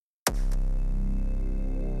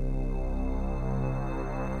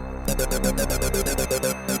Welcome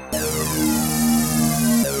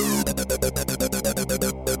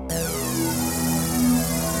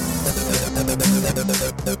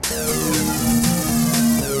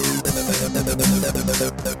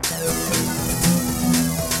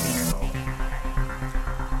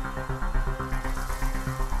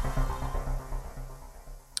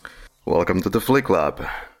to the Flick Lab.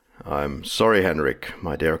 I'm sorry, Henrik,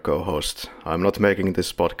 my dear co-host. I'm not making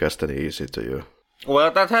this podcast any easy to you.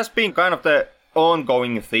 Well, that has been kind of the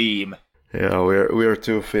ongoing theme. Yeah, we're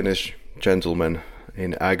two Finnish gentlemen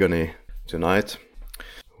in agony tonight.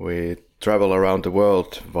 We travel around the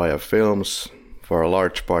world via films. For a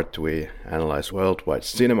large part, we analyze worldwide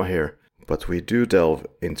cinema here, but we do delve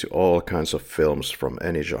into all kinds of films from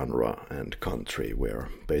any genre and country. We're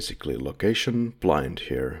basically location blind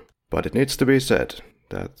here. But it needs to be said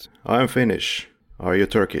that I'm Finnish. Are you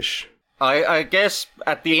Turkish? I guess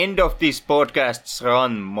at the end of this podcast's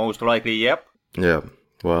run, most likely, yep. Yeah,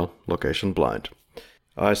 well, location blind.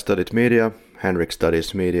 I studied media, Henrik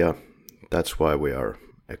studies media. That's why we are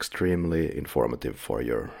extremely informative for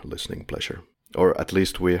your listening pleasure. Or at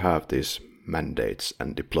least we have these mandates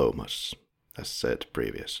and diplomas, as said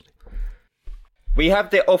previously. We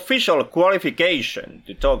have the official qualification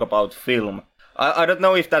to talk about film. I don't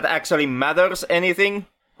know if that actually matters anything,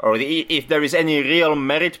 or if there is any real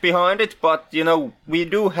merit behind it, but, you know, we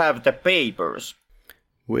do have the papers.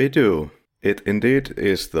 We do. It indeed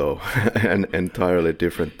is, though, an entirely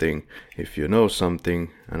different thing. If you know something,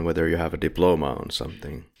 and whether you have a diploma on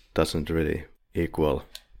something, doesn't really equal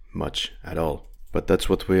much at all. But that's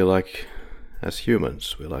what we like as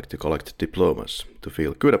humans. We like to collect diplomas, to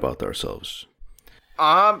feel good about ourselves.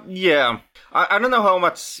 Yeah. I don't know how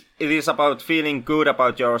much it is about feeling good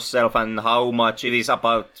about yourself and how much it is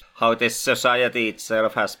about how the society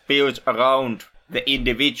itself has built around the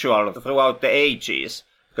individual throughout the ages.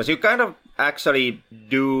 Because you kind of actually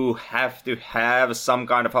do have to have some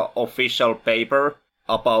kind of an official paper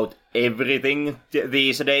about everything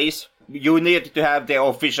these days. You need to have the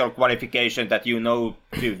official qualification that you know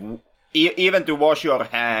to even to wash your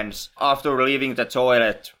hands after leaving the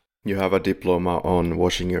toilet. You have a diploma on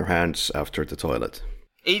washing your hands after the toilet.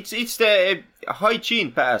 It's the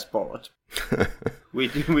hygiene passport,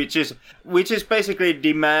 which is basically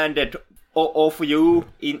demanded of you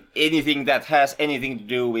in anything that has anything to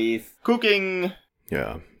do with cooking.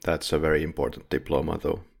 Yeah, that's a very important diploma,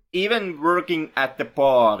 though. Even working at the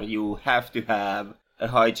bar, you have to have a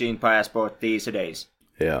hygiene passport these days.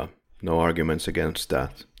 Yeah, no arguments against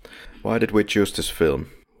that. Why did we choose this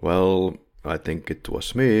film? Well, I think it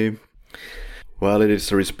was me. Well, it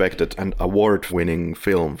is a respected and award-winning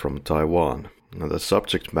film from Taiwan. The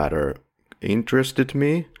subject matter interested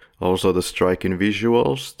me. Also the striking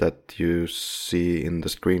visuals that you see in the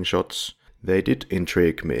screenshots, they did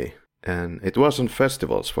intrigue me. And it was on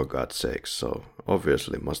festivals, for God's sake, so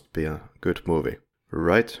obviously must be a good movie.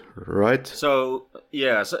 Right? So,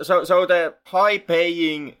 yeah, so the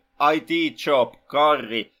high-paying IT job,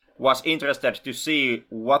 Karri, was interested to see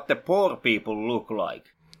what the poor people look like.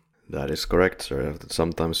 That is correct, sir.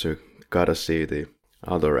 Sometimes you gotta see the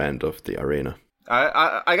other end of the arena.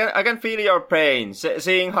 I can feel your pain,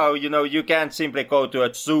 seeing how, you know, you can't simply go to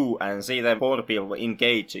a zoo and see the poor people in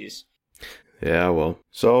cages. Yeah, well.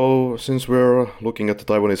 So, since we're looking at the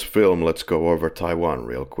Taiwanese film, let's go over Taiwan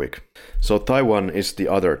real quick. So, Taiwan is the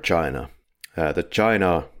other China. The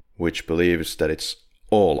China which believes that it's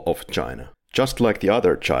all of China. Just like the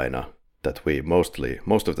other China, that we most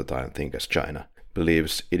of the time think as China,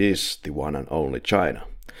 believes it is the one and only China.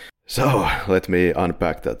 So, let me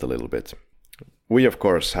unpack that a little bit. We, of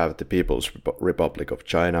course, have the People's Republic of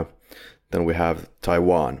China. Then we have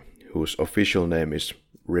Taiwan, whose official name is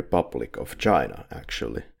Republic of China,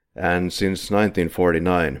 actually. And since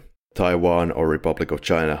 1949, Taiwan or Republic of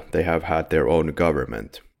China, they have had their own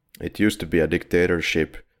government. It used to be a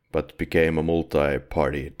dictatorship, but became a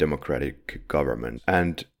multi-party democratic government.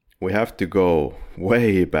 And we have to go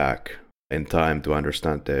way back in time to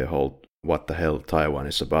understand what the hell Taiwan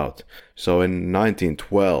is about. So in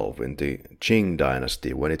 1912, in the Qing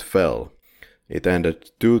dynasty, when it fell, it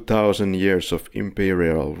ended 2,000 years of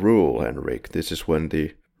imperial rule, Henrik. This is when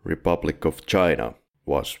the Republic of China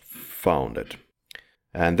was founded.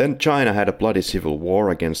 And then China had a bloody civil war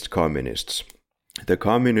against communists. The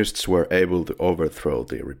communists were able to overthrow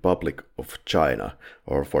the Republic of China,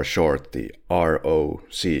 or for short, the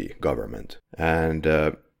ROC government. And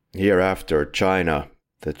hereafter, China,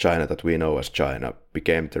 the China that we know as China,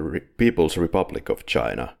 became the People's Republic of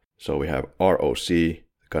China. So we have ROC,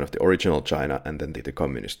 kind of the original China, and then the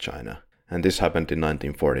communist China. And this happened in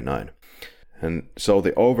 1949. And so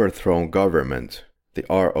the overthrown government the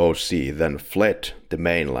ROC then fled the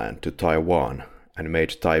mainland to Taiwan and made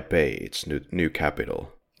Taipei its new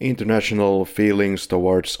capital. International feelings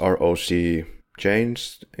towards ROC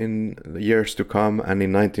changed in the years to come, and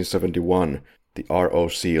in 1971 the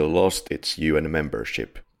ROC lost its UN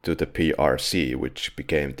membership to the PRC, which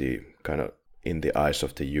became the kind of, in the eyes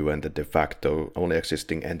of the UN, the de facto only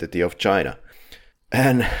existing entity of China.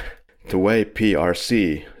 And the way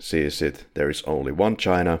PRC sees it, there is only one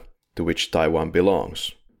China to which Taiwan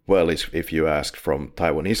belongs. Well, if you ask from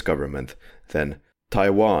Taiwanese government, then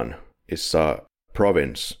Taiwan is a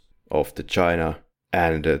province of the China,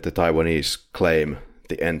 and the Taiwanese claim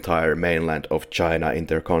the entire mainland of China in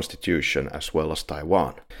their constitution as well as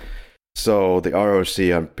Taiwan. So the ROC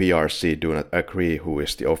and PRC do not agree who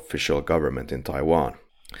is the official government in Taiwan.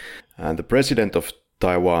 And the president of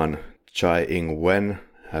Taiwan, Tsai Ing-wen,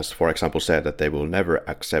 has, for example, said that they will never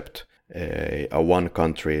accept a one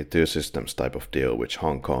country, two systems type of deal which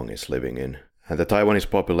Hong Kong is living in. And the Taiwanese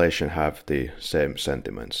population have the same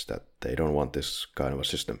sentiments, that they don't want this kind of a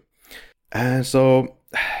system. And so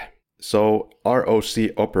ROC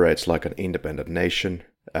operates like an independent nation.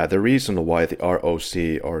 The reason why the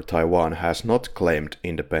ROC or Taiwan has not claimed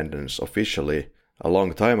independence officially a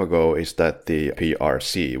long time ago is that the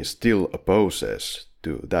PRC still opposes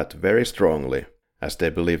to that very strongly, as they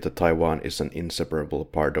believe that Taiwan is an inseparable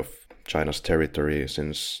part of China's territory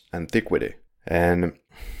since antiquity. And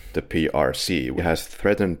the PRC has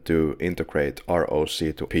threatened to integrate ROC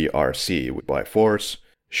to PRC by force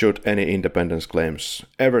should any independence claims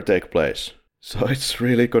ever take place. So it's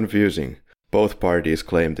really confusing. Both parties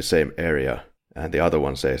claim the same area, and the other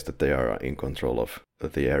one says that they are in control of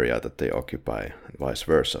the area that they occupy, and vice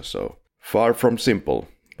versa. So far from simple,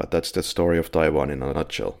 but that's the story of Taiwan in a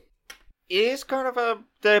nutshell. It is kind of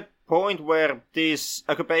the point where these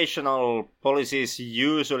occupational policies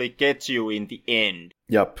usually get you in the end.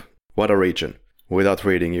 Yup. What a region. Without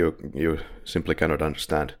reading, you simply cannot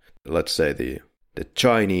understand. Let's say the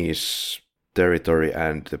Chinese territory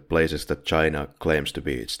and the places that China claims to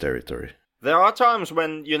be its territory. There are times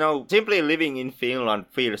when, simply living in Finland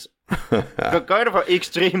feels kind of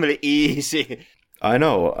extremely easy. I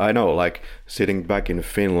know, like sitting back in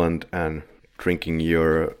Finland and drinking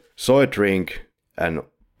your soy drink and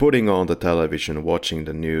putting on the television, watching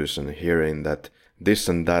the news and hearing that this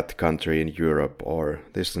and that country in Europe or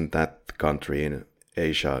this and that country in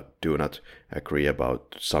Asia do not agree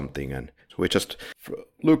about something, and we just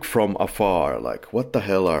look from afar like, what the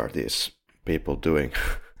hell are these people doing?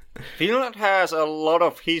 Finland has a lot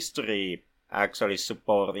of history actually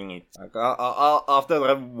supporting it. After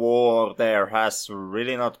the war, there has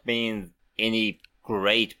really not been any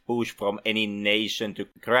great push from any nation to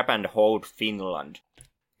grab and hold Finland.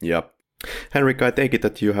 Yep. Henrik, I take it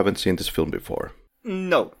that you haven't seen this film before.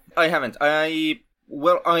 No, I haven't. I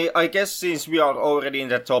guess since we are already in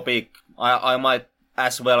the topic, I might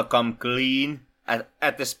as well come clean at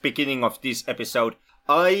the beginning of this episode.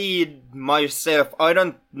 I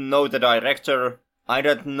don't know the director, I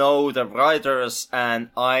don't know the writers, and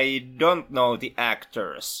I don't know the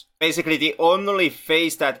actors. Basically, the only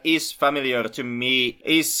face that is familiar to me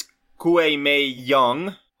is Kuei-Mei,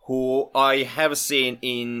 who I have seen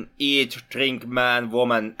in Eat, Drink, Man,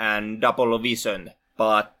 Woman, and Double Vision.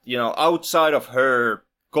 But, outside of her,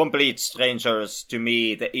 complete strangers to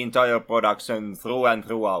me, the entire production through and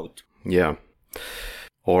throughout. Yeah.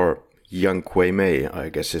 Or young Kuei-Mei, I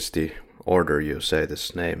guess is the order you say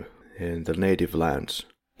this name in the native lands.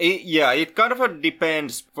 It kind of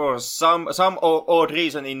depends. For some odd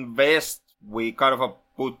reason in West, we kind of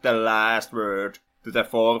put the last word to the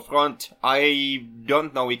forefront. I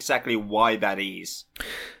don't know exactly why that is.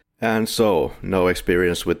 And so, no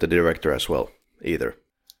experience with the director as well, either?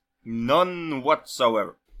 None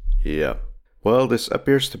whatsoever. Yeah. Well, this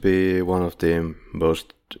appears to be one of the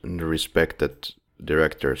most respected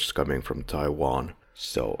directors coming from Taiwan.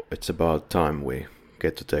 So it's about time we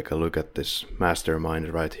get to take a look at this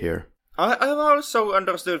mastermind right here. I've also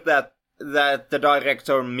understood that the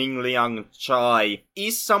director Ming-liang Tsai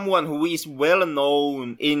is someone who is well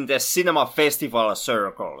known in the cinema festival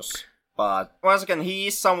circles. But once again, he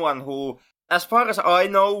is someone who, as far as I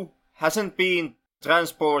know, hasn't been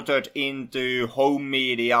transported into home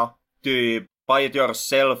media to buy it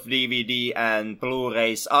yourself DVD and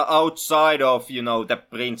Blu-rays outside of, the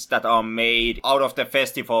prints that are made out of the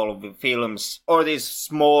festival films or these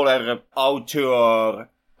smaller outdoor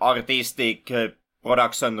artistic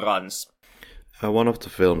production runs. One of the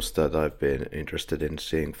films that I've been interested in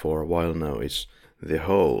seeing for a while now is The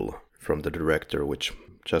Hole from the director, which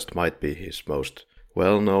just might be his most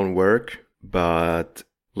well-known work. But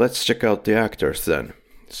let's check out the actors then.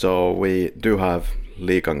 So we do have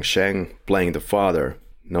Lee Kang-sheng playing the father,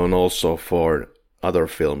 known also for other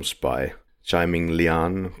films by Tsai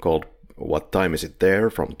Ming-liang called What Time Is It There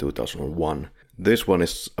from 2001. This one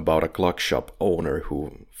is about a clock shop owner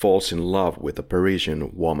who falls in love with a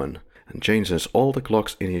Parisian woman and changes all the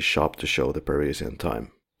clocks in his shop to show the Parisian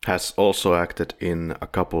time. Has also acted in a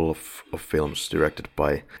couple of films directed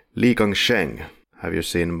by Lee Kang-sheng. Have you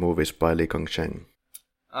seen movies by Lee Kang-sheng?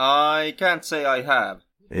 I can't say I have.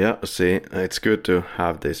 Yeah, see, it's good to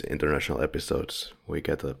have these international episodes.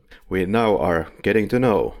 We now are getting to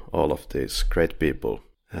know all of these great people.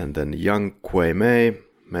 And then young Kuei-Mei,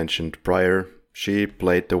 mentioned prior, she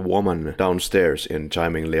played the woman downstairs in Tsai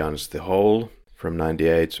Ming-liang's The Hole from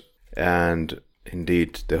 98. And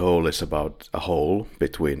indeed, The Hole is about a hole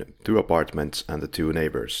between two apartments, and the two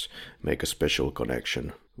neighbors make a special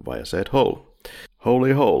connection via said hole.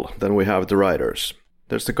 Holy hole. Then we have the writers.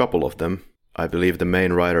 There's a couple of them. I believe the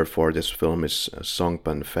main writer for this film is Song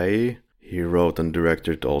Pan-fei. He wrote and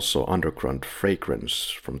directed also Underground Fragrance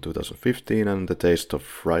from 2015 and The Taste of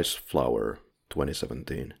Rice Flour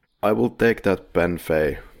 2017. I will take that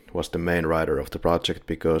Pan-fei was the main writer of the project,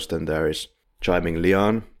 because then there is Tsai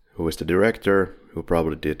Ming-liang, who is the director, who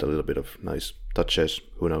probably did a little bit of nice touches,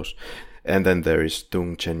 who knows. And then there is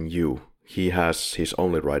Tung Chen-yu. He has his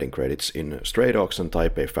only writing credits in Stray Dogs and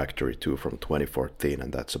Taipei Factory 2 from 2014,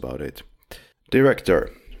 and that's about it.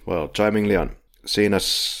 Director, well, Tsai Ming-liang, seen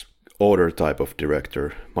as older type of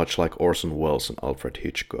director, much like Orson Welles and Alfred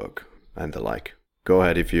Hitchcock and the like. Go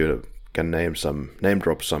ahead if you can name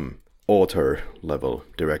drop some author level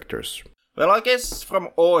directors. Well, I guess from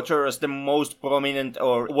authors, the most prominent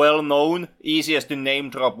or well-known, easiest to name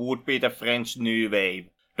drop would be the French New Wave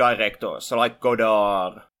directors, like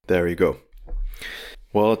Godard. There you go.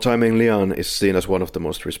 Well, Tsai Ming-liang is seen as one of the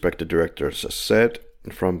most respected directors, as said,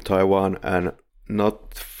 from Taiwan, and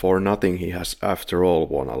not for nothing he has after all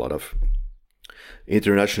won a lot of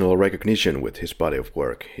international recognition with his body of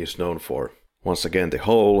work. He's known for, once again, The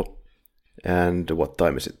Hole, and What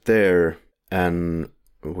Time Is It There, and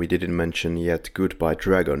we didn't mention yet Goodbye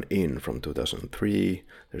Dragon Inn from 2003,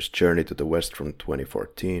 there's Journey to the West from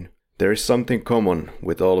 2014. There is something common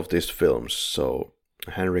with all of these films, so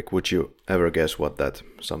Henrik, would you ever guess what that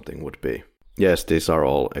something would be? Yes, these are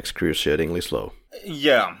all excruciatingly slow.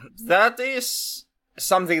 Yeah, that is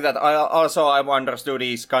something that I've understood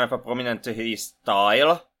is kind of a prominent to his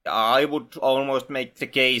style. I would almost make the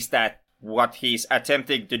case that what he's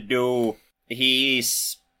attempting to do,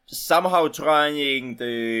 he's somehow trying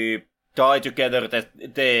to tie together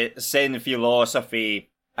the Zen philosophy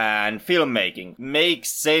and filmmaking. Make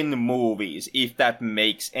Zen movies, if that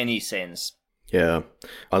makes any sense. Yeah,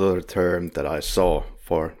 another term that I saw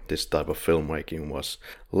for this type of filmmaking was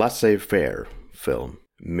laissez-faire film,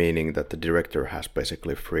 meaning that the director has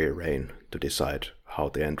basically free rein to decide how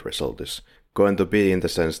the end result is going to be, in the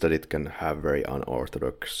sense that it can have very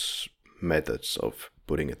unorthodox methods of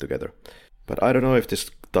putting it together. But I don't know if this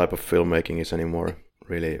type of filmmaking is anymore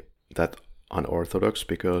really that unorthodox,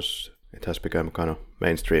 because it has become kind of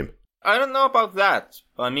mainstream. I don't know about that.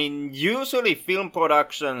 I mean, usually film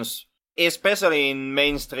productions, especially in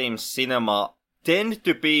mainstream cinema, tend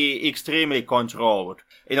to be extremely controlled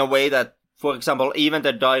in a way that, for example, even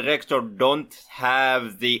the director don't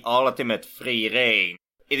have the ultimate free rein.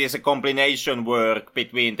 It is a combination work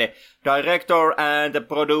between the director and the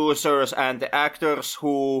producers and the actors,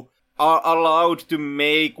 who are allowed to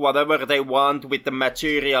make whatever they want with the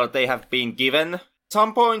material they have been given. At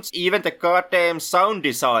some points, even the goddamn sound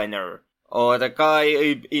designer or the guy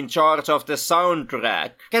in charge of the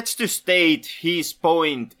soundtrack gets to state his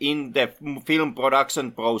point in the film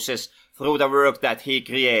production process through the work that he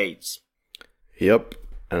creates. Yep,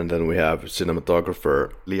 and then we have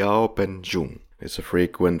cinematographer Liao Penjung. He's a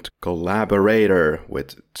frequent collaborator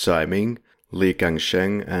with Tsai Ming, Lee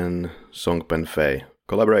Kang-sheng and Song Pan-fei.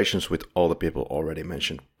 Collaborations with all the people already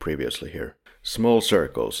mentioned previously here. Small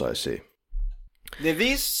circles, I see.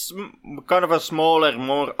 These kind of a smaller,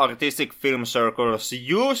 more artistic film circles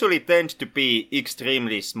usually tend to be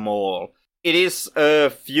extremely small. It is a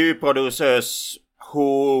few producers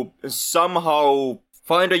who somehow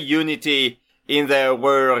find a unity in their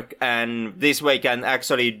work, and this way can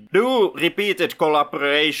actually do repeated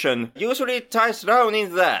collaboration. Usually it ties down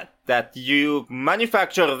in that you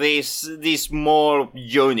manufacture this small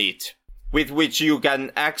unit with which you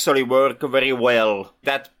can actually work very well.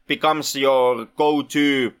 That becomes your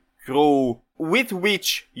go-to crew with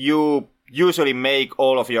which you usually make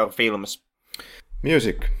all of your films.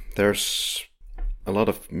 Music. There's a lot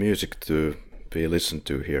of music to be listened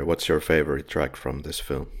to here. What's your favorite track from this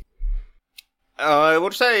film? I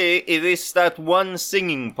would say it is that one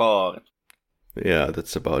singing part. Yeah,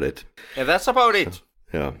 that's about it. Yeah, that's about it.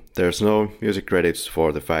 Yeah, there's no music credits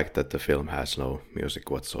for the fact that the film has no music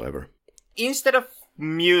whatsoever. Instead of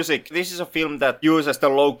music, this is a film that uses the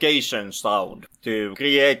location sound to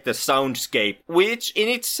create the soundscape, which in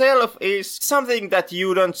itself is something that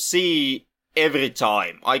you don't see every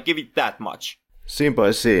time. I give it that much. Scene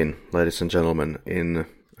by scene, ladies and gentlemen, in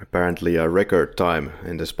apparently a record time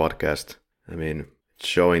in this podcast. I mean, it's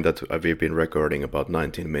showing that we've been recording about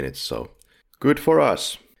 19 minutes, so good for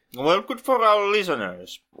us. Well, good for our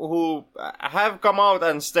listeners, who have come out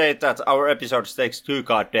and state that our episodes takes too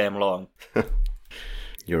goddamn long.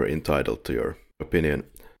 You're entitled to your opinion.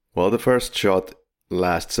 Well, the first shot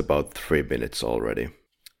lasts about 3 minutes already.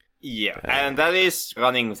 Yeah, and that is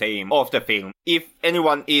running theme of the film. If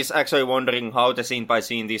anyone is actually wondering how the scene by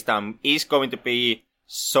scene this time is going to be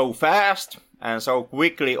so fast and so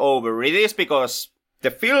quickly over, it is because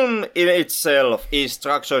the film in itself is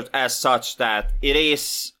structured as such that it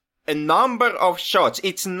is a number of shots.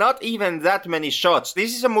 It's not even that many shots.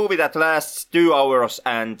 This is a movie that lasts 2 hours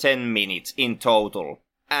and 10 minutes in total.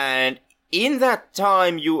 And in that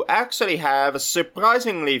time you actually have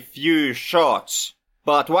surprisingly few shots.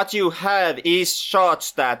 But what you have is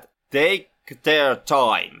shots that take their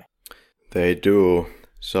time. They do.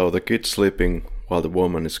 So the kid sleeping while the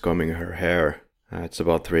woman is combing her hair. It's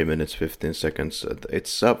about 3 minutes 15 seconds.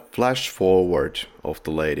 It's a flash forward of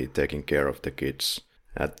the lady taking care of the kids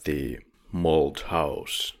at the mold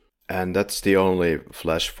house. And that's the only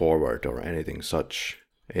flash forward or anything such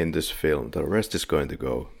in this film. The rest is going to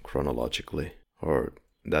go chronologically. Or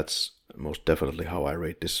that's most definitely how I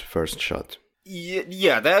read this first shot.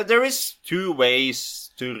 Yeah, there is 2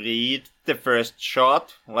 ways to read the first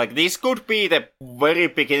shot. Like, this could be the very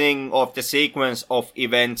beginning of the sequence of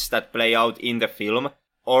events that play out in the film,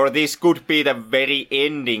 or this could be the very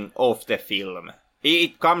ending of the film.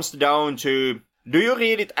 It comes down to, do you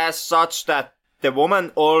read it as such that the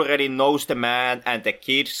woman already knows the man and the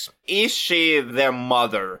kids? Is she their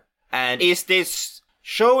mother? And is this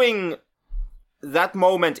showing that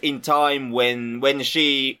moment in time when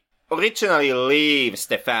she originally leaves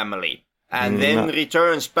the family and then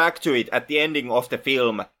returns back to it at the ending of the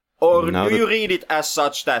film? Or do you read it as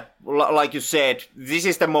such that, like you said, this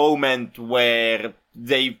is the moment where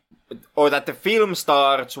that the film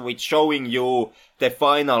starts with showing you the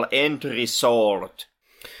final end result?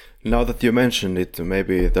 Now that you mentioned it,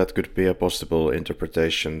 maybe that could be a possible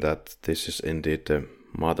interpretation that this is indeed the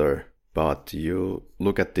mother. But you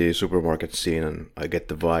look at the supermarket scene and I get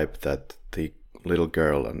the vibe that the little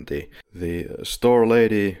girl and the store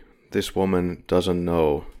lady, this woman doesn't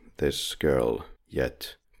know this girl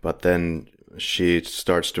yet. But then she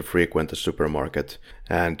starts to frequent the supermarket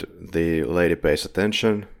and the lady pays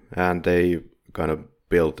attention and they kind of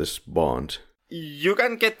build this bond. You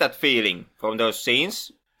can get that feeling from those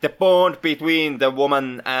scenes. The bond between the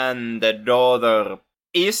woman and the daughter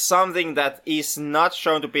is something that is not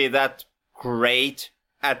shown to be that great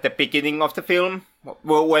at the beginning of the film,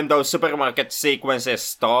 when those supermarket sequences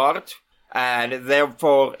start, and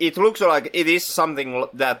therefore it looks like it is something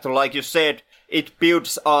that, like you said, it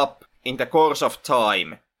builds up in the course of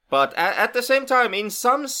time. But at the same time, in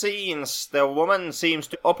some scenes, the woman seems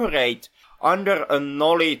to operate under a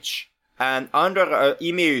knowledge and under an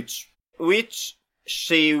image which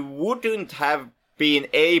she wouldn't have been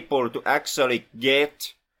able to actually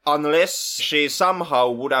get unless she somehow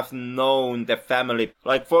would have known the family.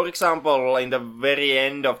 Like, for example, in the very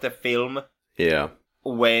end of the film, yeah,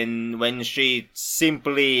 when she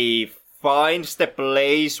simply finds the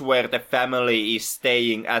place where the family is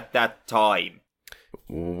staying at that time.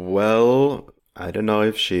 Well, I don't know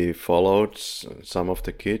if she followed some of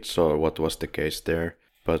the kids or what was the case there,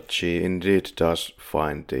 but she indeed does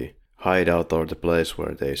find the hideout or the place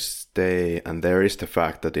where they stay, and there is the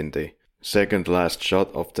fact that in the second last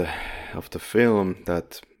shot of the film,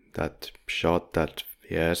 that shot that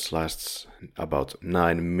lasts about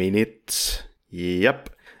 9 minutes. Yep.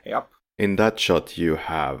 In that shot you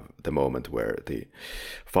have the moment where the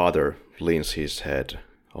father leans his head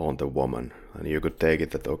on the woman, and you could take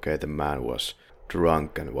it that okay, the man was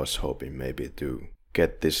drunk and was hoping maybe to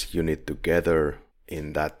get this unit together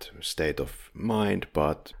in that state of mind,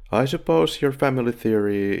 but I suppose your family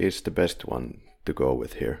theory is the best one to go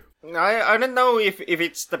with here. I don't know if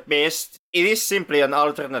it's the best. It is simply an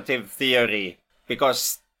alternative theory,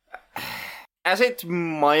 because as it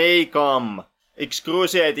may come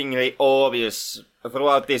excruciatingly obvious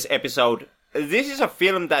throughout this episode, this is a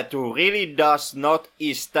film that really does not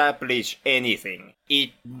establish anything.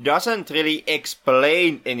 It doesn't really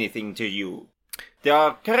explain anything to you. there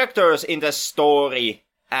are characters in the story,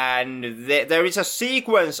 and there is a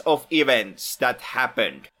sequence of events that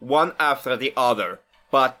happened, one after the other.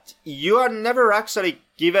 But you are never actually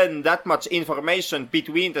given that much information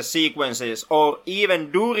between the sequences, or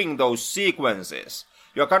even during those sequences.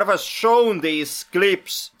 You're kind of shown these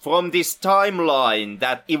clips from this timeline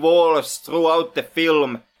that evolves throughout the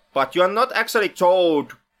film, but you're not actually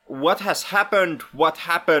told what has happened, what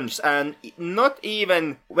happens, and not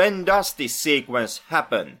even when does this sequence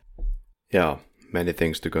happen. Yeah, many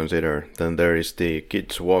things to consider. Then there is the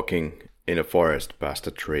kids walking in a forest past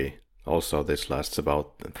a tree. Also, this lasts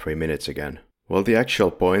about 3 minutes again. Well, the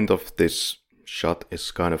actual point of this shot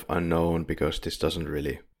is kind of unknown because this doesn't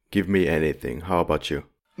really give me anything. How about you?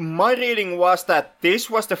 My reading was that this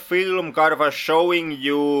was the film kind of showing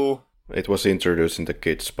you... It was introducing the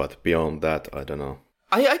kids, but beyond that, I don't know.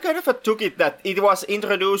 I kind of took it that it was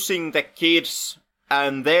introducing the kids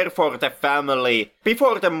and therefore the family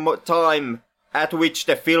before the time at which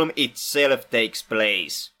the film itself takes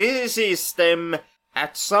place. This is them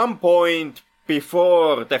at some point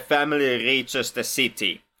before the family reaches the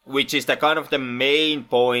city, which is the kind of the main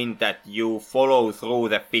point that you follow through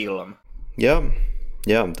the film. Yeah,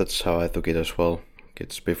 that's how I took it as well.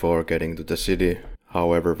 Kids before getting to the city,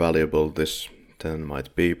 however valuable this then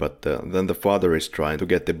might be, but then the father is trying to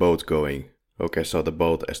get the boat going. Okay, so the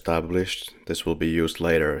boat established, this will be used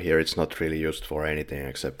later. Here it's not really used for anything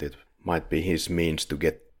except it might be his means to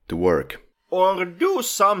get to work. Or do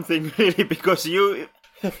something really, because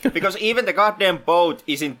even the goddamn boat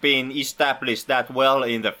isn't being established that well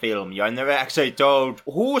in the film. You're never actually told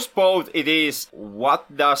whose boat it is,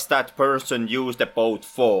 what does that person use the boat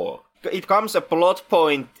for. It comes a plot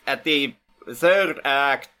point at the third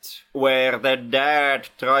act where the dad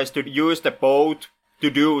tries to use the boat to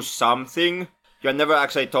do something. You're never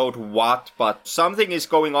actually told what, but something is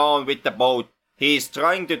going on with the boat. He's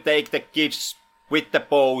trying to take the kids with the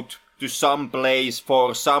boat to some place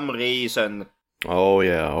for some reason. Oh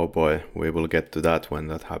yeah, oh boy, we will get to that when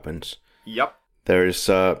that happens. Yep. There is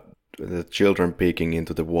the children peeking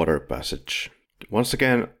into the water passage. Once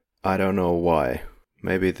again, I don't know why.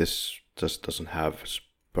 Maybe this just doesn't have a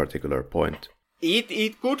particular point.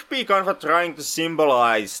 It could be kind of trying to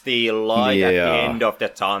symbolize the light at the end of the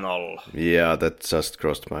tunnel. Yeah, that just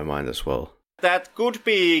crossed my mind as well. That could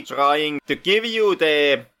be trying to give you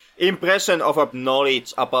the impression of a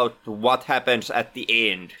knowledge about what happens at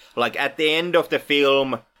the end. Like at the end of the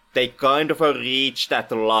film, they kind of reach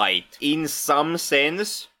that light in some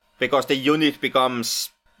sense, because the unit becomes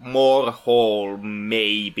more whole,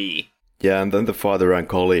 maybe. Yeah, and then the father and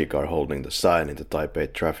colleague are holding the sign in the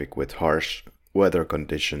Taipei traffic with harsh weather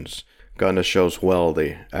conditions. Kinda shows well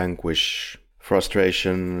the anguish,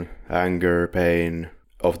 frustration, anger, pain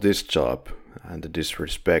of this job and the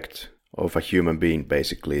disrespect of a human being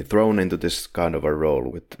basically thrown into this kind of a role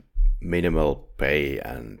with minimal pay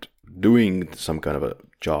and doing some kind of a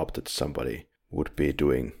job that somebody would be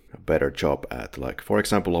doing a better job at, like for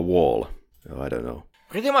example a wall. I don't know.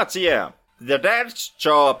 Pretty much, yeah. The dad's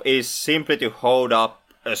job is simply to hold up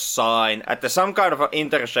a sign at some kind of an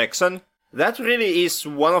intersection. That really is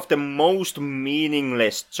one of the most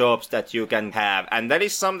meaningless jobs that you can have, and that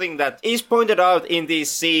is something that is pointed out in these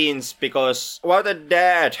scenes, because while the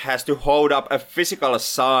dad has to hold up a physical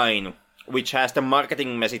sign which has the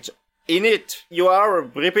marketing message in it, you are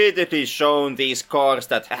repeatedly shown these cars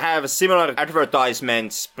that have similar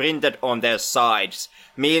advertisements printed on their sides,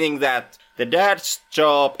 meaning that the dad's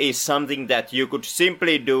job is something that you could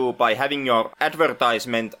simply do by having your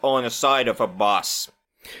advertisement on the side of a bus.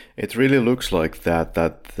 It really looks like that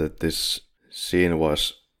this scene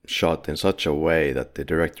was shot in such a way that the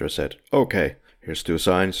director said, okay, here's 2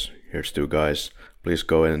 signs, here's 2 guys, please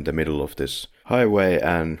go in the middle of this highway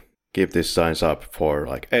and keep these signs up for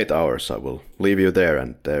like 8 hours. I will leave you there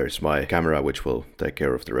and there is my camera which will take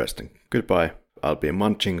care of the rest. And goodbye. I'll be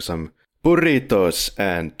munching some burritos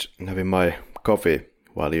and having my coffee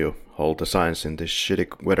while you hold the signs in this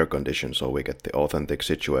shitty weather condition so we get the authentic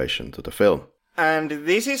situation to the film. And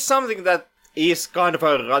this is something that is kind of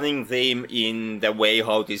a running theme in the way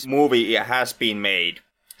how this movie has been made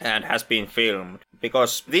and has been filmed.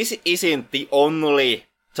 Because this isn't the only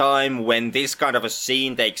time when this kind of a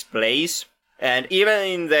scene takes place. And even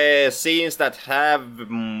in the scenes that have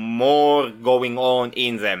more going on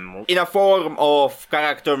in them, in a form of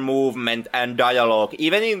character movement and dialogue,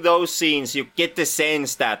 even in those scenes you get the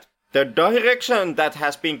sense that the direction that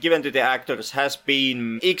has been given to the actors has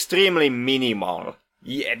been extremely minimal.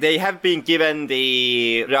 Yeah, they have been given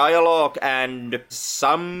the dialogue and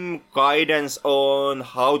some guidance on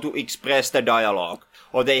how to express the dialogue.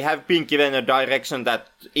 or they have been given a direction that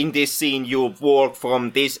in this scene you walk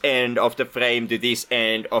from this end of the frame to this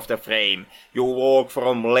end of the frame. You walk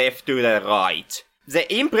from left to the right.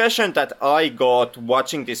 The impression that I got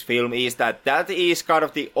watching this film is that that is kind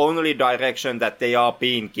of the only direction that they are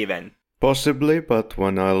being given. Possibly, but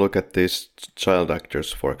when I look at these child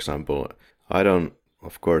actors, for example, I don't,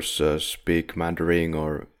 of course, speak Mandarin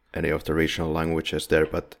or any of the regional languages there,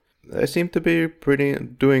 but they seem to be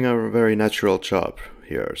doing a very natural job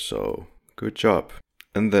here, so good job.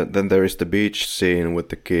 And then there is the beach scene with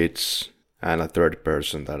the kids and a third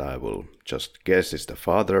person that I will just guess is the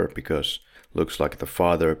father, because looks like the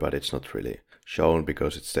father, but it's not really shown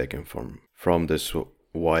because it's taken from this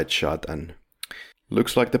wide shot, and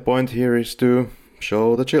looks like the point here is to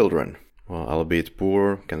show the children, well, albeit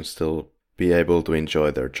poor, can still be able to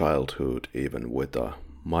enjoy their childhood even with a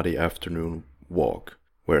muddy afternoon walk,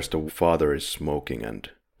 whereas the father is smoking and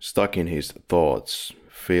stuck in his thoughts,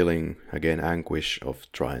 feeling again anguish of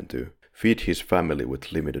trying to feed his family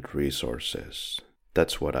with limited resources.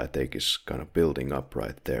 That's what I think is kind of building up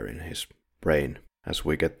right there in his brain, as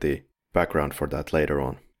we get the background for that later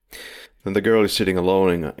on. Then the girl is sitting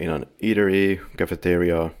alone in an eatery,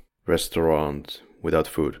 cafeteria, restaurant, without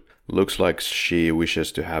food. Looks like she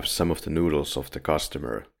wishes to have some of the noodles of the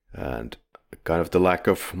customer, and kind of the lack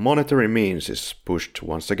of monetary means is pushed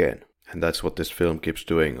once again. And that's what this film keeps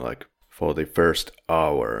doing, like for the first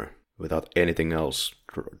hour, without anything else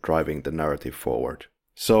driving the narrative forward.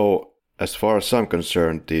 So, as far as I'm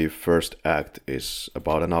concerned, the first act is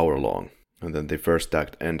about an hour long. And then the first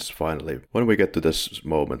act ends finally when we get to this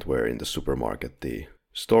moment where in the supermarket the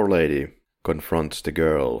store lady confronts the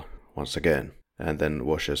girl once again and then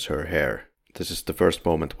washes her hair. This is the first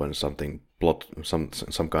moment when some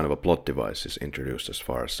kind of a plot device is introduced as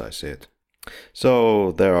far as I see it.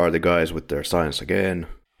 So there are the guys with their signs again,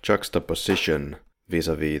 juxtaposition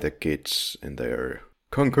vis-a-vis the kids in their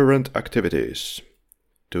concurrent activities,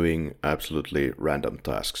 doing absolutely random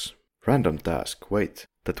tasks. Random task, wait.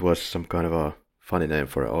 That was some kind of a funny name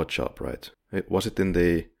for an odd job, right? Was it in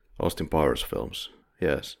the Austin Powers films?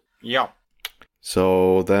 Yes. Yeah.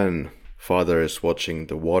 So then, father is watching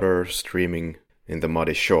the water streaming in the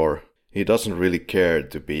muddy shore. He doesn't really care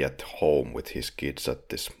to be at home with his kids at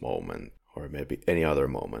this moment, or maybe any other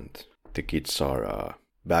moment. The kids are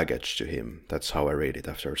baggage to him. That's how I read it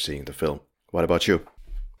after seeing the film. What about you?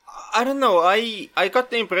 I don't know, I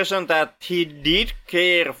got the impression that he did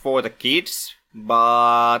care for the kids,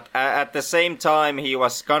 but at the same time he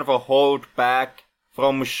was kind of held back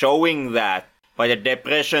from showing that by the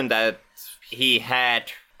depression that he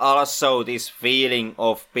had, also this feeling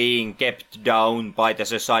of being kept down by the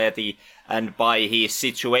society and by his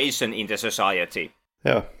situation in the society.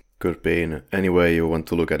 Yeah, could be in any way you want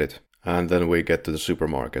to look at it. And then we get to the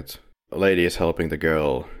supermarket. A lady is helping the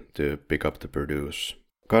girl to pick up the produce.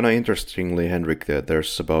 Kinda interestingly, Henrik,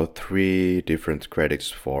 there's about 3 different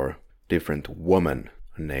credits for different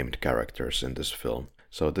woman-named characters in this film.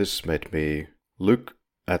 So this made me look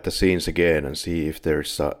at the scenes again and see if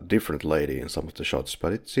there's a different lady in some of the shots.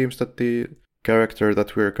 But it seems that the character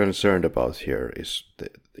that we're concerned about here is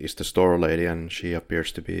the store lady, and she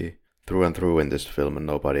appears to be through and through in this film and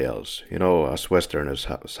nobody else. You know, us Westerners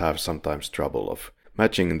have sometimes trouble of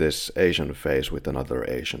matching this Asian face with another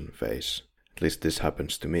Asian face. At least this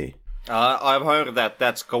happens to me. I've heard that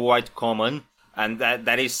that's quite common, and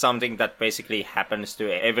that is something that basically happens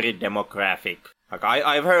to every demographic. Like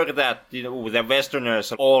I've heard that, you know, the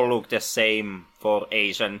Westerners all look the same for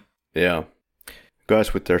Asian. Yeah.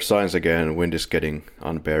 Guys with their signs again, wind is getting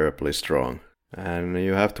unbearably strong. And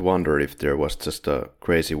you have to wonder if there was just a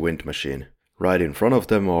crazy wind machine right in front of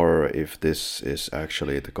them, or if this is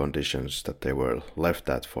actually the conditions that they were left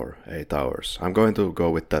at for 8 hours. I'm going to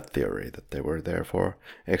go with that theory, that they were there for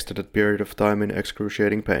an extended period of time in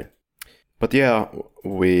excruciating pain. But yeah,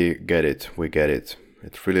 we get it.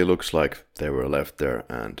 It really looks like they were left there,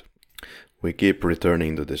 and we keep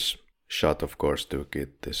returning to this shot, of course, to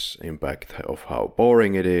get this impact of how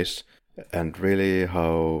boring it is, and really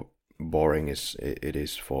how boring it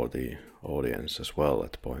is for the audience as well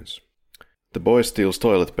at points. The boy steals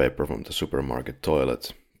toilet paper from the supermarket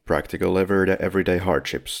toilet. Practical everyday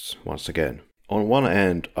hardships, once again. On one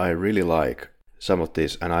end, I really like some of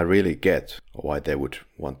this, and I really get why they would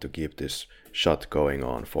want to keep this shot going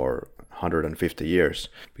on for 150 years,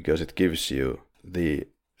 because it gives you the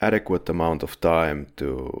adequate amount of time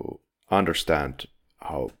to understand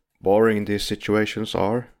how boring these situations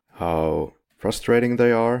are, how frustrating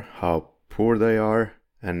they are, how poor they are,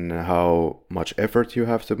 and how much effort you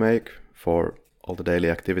have to make for all the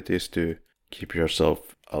daily activities to keep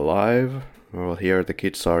yourself alive. Well, here the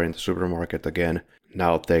kids are in the supermarket again,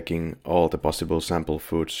 now taking all the possible sample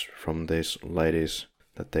foods from these ladies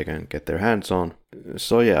that they can get their hands on.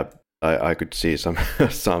 So yeah, I could see some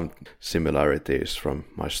some similarities from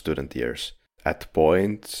my student years at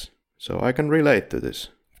points. So I can relate to this.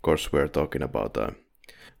 Of course, we're talking about a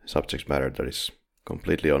subject matter that is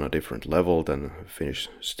completely on a different level than Finnish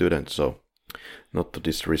students, so not to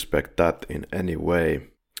disrespect that in any way.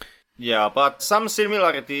 Yeah, but some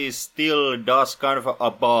similarities still does kind of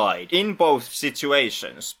abide in both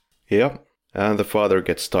situations. Yeah, and the father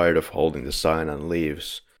gets tired of holding the sign and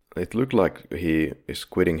leaves. It looked like he is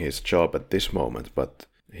quitting his job at this moment, but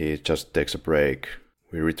he just takes a break.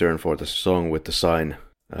 We return for the song with the sign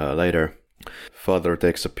later. Father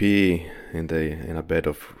takes a pee in a bed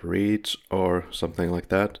of reeds or something like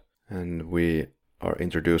that, and we are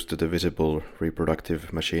introduced to the visible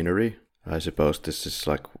reproductive machinery. I suppose this is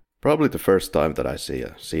like probably the first time that I see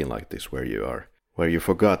a scene like this where you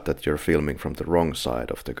forgot that you're filming from the wrong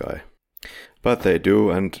side of the guy. But they do,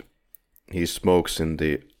 and he smokes in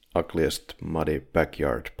the ugliest muddy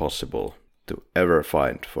backyard possible to ever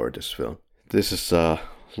find for this film. This is a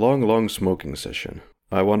long smoking session.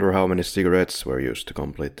 I wonder how many cigarettes were used to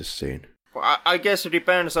complete this scene. I guess it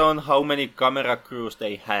depends on how many camera crews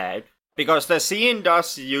they had. Because the scene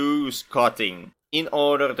does use cutting in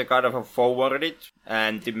order to kind of forward it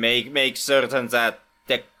and to make certain that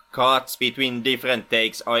the cuts between different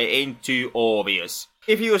takes ain't too obvious.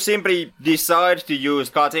 If you simply decide to use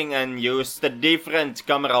cutting and use the different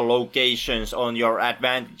camera locations on your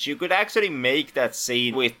advantage, you could actually make that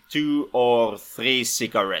scene with 2 or 3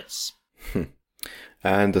 cigarettes.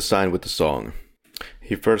 And the sign with the song.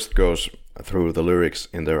 He first goes through the lyrics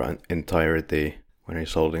in their entirety when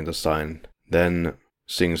he's holding the sign, then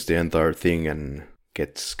sings the entire thing and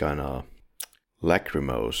gets kinda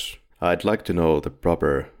lachrymose. I'd like to know the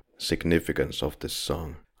proper significance of this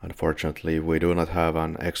song. Unfortunately, we do not have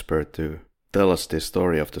an expert to tell us the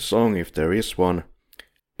story of the song, if there is one,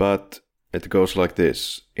 but it goes like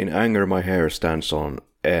this. In anger my hair stands on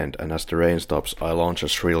end, and as the rain stops, I launch a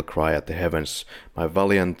shrill cry at the heavens. My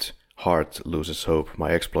valiant heart loses hope,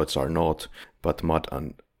 my exploits are naught, but mud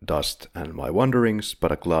and dust, and my wanderings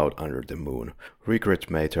but a cloud under the moon. Regret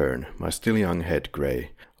may turn my still young head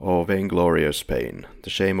grey. Oh, vainglorious pain, the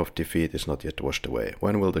shame of defeat is not yet washed away.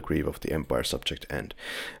 When will the grief of the empire subject end?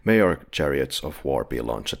 May our chariots of war be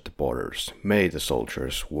launched at the borders. May the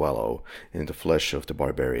soldiers wallow in the flesh of the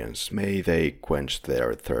barbarians. May they quench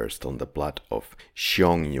their thirst on the blood of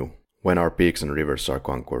Xiongnu. When our peaks and rivers are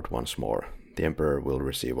conquered once more, the emperor will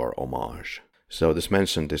receive our homage. So this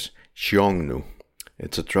mentioned is Xiongnu.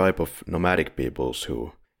 It's a tribe of nomadic peoples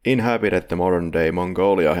who inhabited the modern-day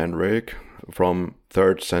Mongolia, Henrik, from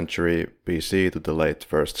 3rd century BC to the late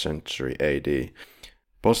 1st century AD.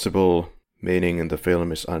 Possible meaning in the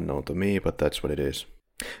film is unknown to me, but that's what it is.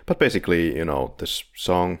 But basically, this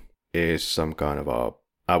song is some kind of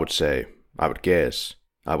I would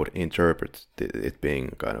interpret it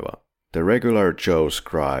being kind of the regular Joe's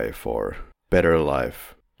cry for better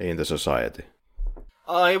life in the society.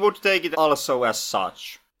 I would take it also as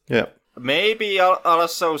such. Yeah. Maybe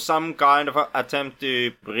also some kind of attempt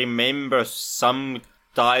to remember some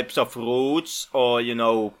types of roots, or,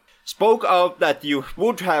 spoke out that you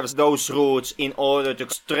would have those roots in order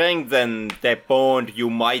to strengthen the bond you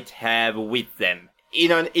might have with them,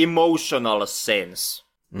 in an emotional sense.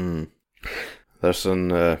 There's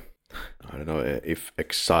an, I don't know if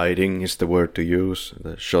exciting is the word to use,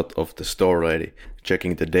 the shot of the store lady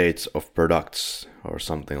checking the dates of products or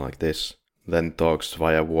something like this. Then talks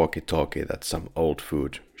via walkie-talkie that some old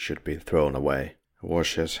food should be thrown away.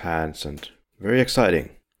 Washes hands and very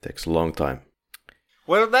exciting. Takes a long time.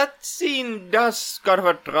 Well, that scene does kind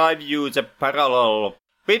of drive you the parallel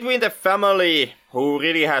between the family who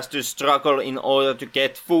really has to struggle in order to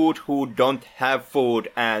get food, who don't have food,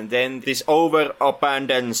 and then this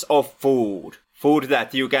overabundance of food. Food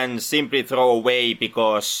that you can simply throw away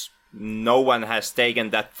because no one has taken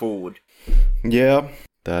that food. Yeah.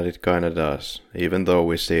 That it kinda does, even though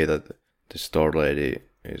we see that the store lady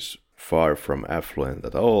is far from affluent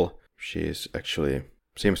at all. She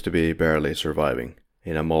seems to be barely surviving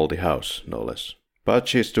in a moldy house, no less. But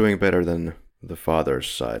she's doing better than the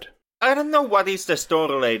father's side. I don't know what is the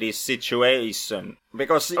store lady's situation,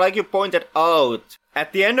 because like you pointed out,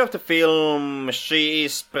 at the end of the film she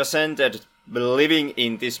is presented living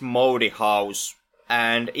in this moldy house,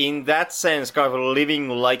 and in that sense kind of living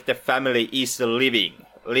like the family is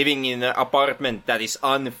living in an apartment that is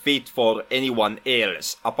unfit for anyone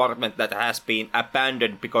else. Apartment that has been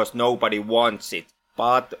abandoned because nobody wants it.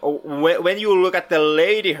 But when you look at the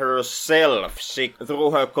lady herself, she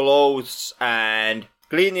threw her clothes and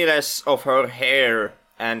cleanliness of her hair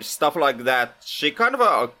and stuff like that, she kind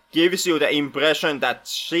of gives you the impression that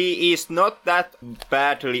she is not that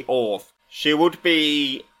badly off. She would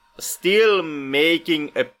be still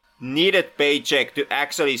making a needed paycheck to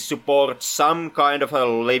actually support some kind of a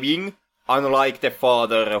living, unlike the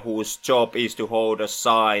father whose job is to hold a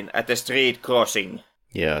sign at the street crossing.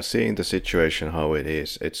 Yeah, seeing the situation how it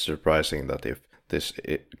is, it's surprising that if this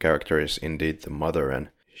character is indeed the mother, and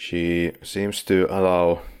she seems to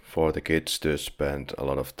allow for the kids to spend a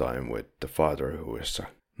lot of time with the father, who is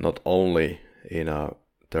not only in a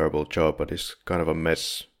terrible job, but is kind of a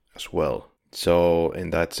mess as well. So in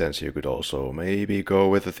that sense, you could also maybe go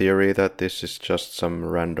with the theory that this is just some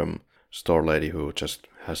random store lady who just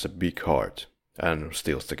has a big heart and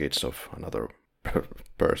steals the kids of another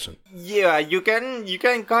person. Yeah, you can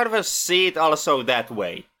kind of see it also that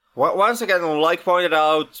way. Once again, like pointed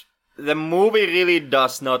out, the movie really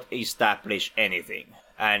does not establish anything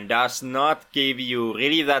and does not give you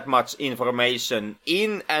really that much information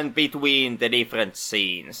in and between the different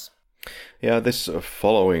scenes. Yeah, this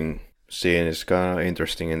following scene is kind of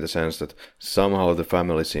interesting in the sense that somehow the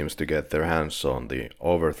family seems to get their hands on the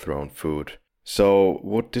overthrown food. So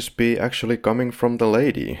would this be actually coming from the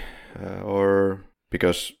lady? Or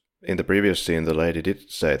because in the previous scene the lady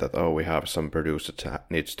did say that, oh, we have some produce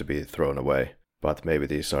that needs to be thrown away. But maybe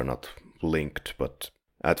these are not linked, but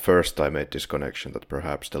at first I made this connection that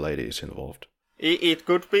perhaps the lady is involved. It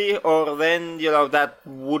could be, or then, that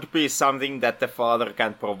would be something that the father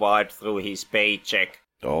can provide through his paycheck.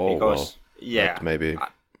 Oh, because, well, yeah. Maybe.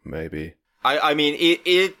 I mean,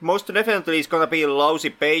 it most definitely is gonna be a lousy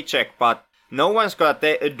paycheck, but no one's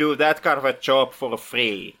gonna do that kind of a job for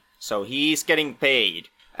free. So he's getting paid,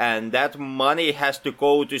 and that money has to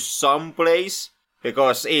go to some place,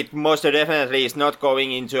 because it most definitely is not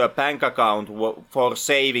going into a bank account for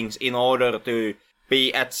savings in order to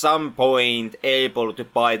be at some point able to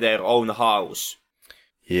buy their own house.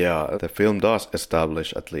 Yeah, the film does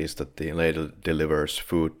establish at least that the lady delivers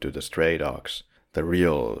food to the stray dogs, the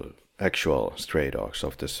real, actual stray dogs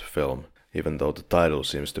of this film, even though the title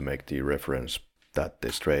seems to make the reference that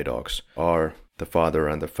the stray dogs are the father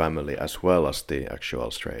and the family as well as the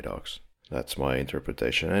actual stray dogs. That's my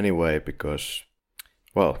interpretation anyway, because,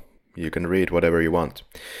 well, you can read whatever you want.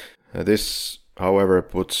 This, however,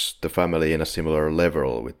 puts the family in a similar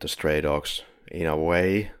level with the stray dogs in a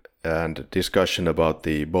way, and discussion about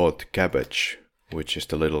the bought cabbage, which is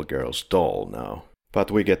the little girl's doll now.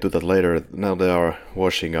 But we get to that later. Now they are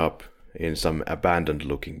washing up in some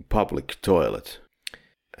abandoned-looking public toilet.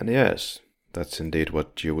 And yes, that's indeed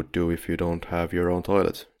what you would do if you don't have your own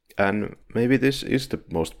toilet. And maybe this is the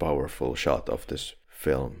most powerful shot of this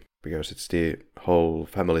film, because it's the whole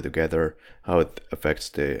family together, how it affects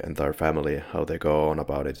the entire family, how they go on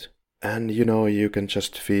about it. And you can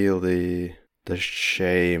just feel the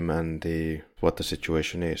shame and what the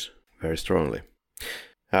situation is very strongly.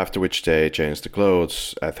 After which they change the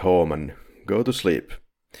clothes at home and go to sleep.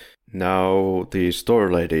 Now the store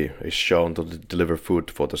lady is shown to deliver food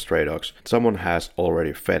for the stray dogs. Someone has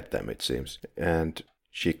already fed them, it seems, and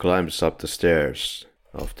she climbs up the stairs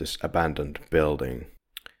of this abandoned building.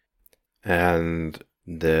 And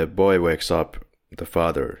the boy wakes up the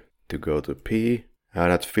father to go to pee.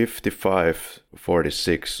 And at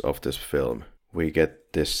 55:46 of this film, we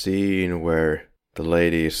get this scene where the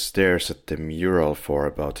lady stares at the mural for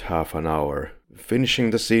about half an hour,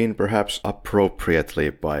 finishing the scene perhaps appropriately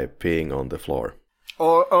by peeing on the floor.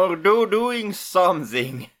 Or doing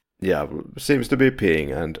something. Yeah, seems to be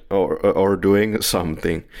peeing and or doing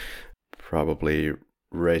something. Probably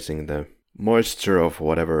raising the moisture of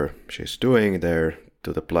whatever she's doing there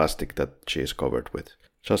to the plastic that she's covered with.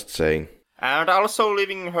 Just saying. And also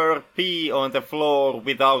leaving her pee on the floor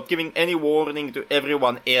without giving any warning to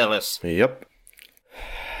everyone else. Yep.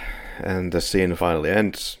 And the scene finally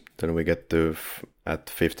ends. Then we get to at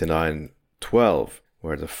 59:12,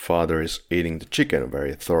 where the father is eating the chicken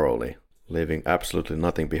very thoroughly, leaving absolutely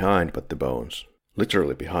nothing behind but the bones.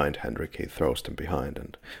 Literally behind, Henrik, he throws them behind.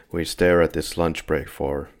 And we stare at this lunch break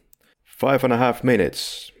for 5.5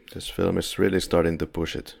 minutes. This film is really starting to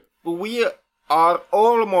push it. We are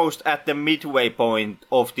almost at the midway point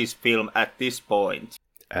of this film at this point.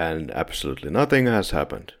 And absolutely nothing has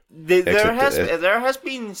happened. There has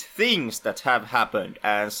been things that have happened,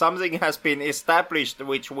 and something has been established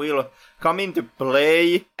which will come into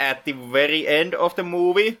play at the very end of the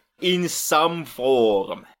movie in some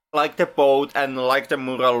form. Like the boat and like the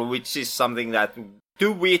mural, which is something that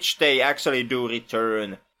to which they actually do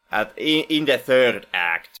return in the third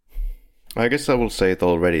act. I guess I will say it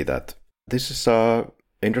already that this is an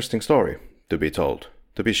interesting story to be told,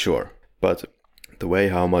 to be sure. But the way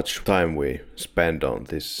how much time we spend on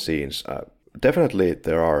these scenes. Definitely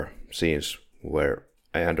there are scenes where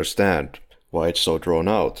I understand why it's so drawn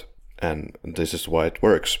out, and this is why it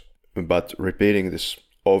works. But repeating this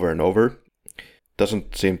over and over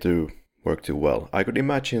doesn't seem to work too well. I could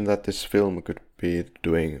imagine that this film could be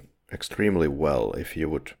doing extremely well if you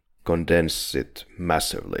would condense it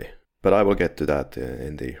massively. But I will get to that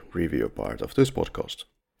in the review part of this podcast.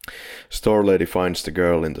 Store lady finds the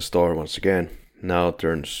girl in the store once again, now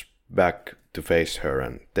turns back to face her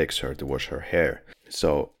and takes her to wash her hair.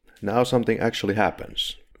 So now something actually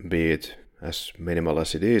happens, be it as minimal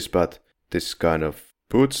as it is, but this kind of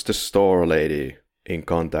puts the store lady in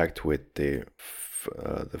contact with the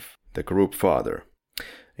group father.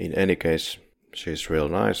 In any case, she's real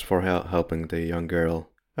nice for helping the young girl,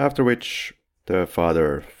 after which the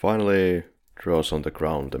father finally draws on the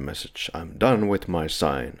ground the message, "I'm done with my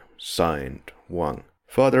sign. Signed, Wang."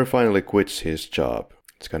 Father finally quits his job.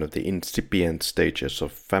 It's kind of the incipient stages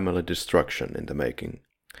of family destruction in the making,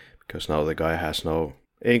 because now the guy has no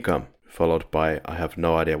income, followed by, I have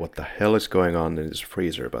no idea what the hell is going on in this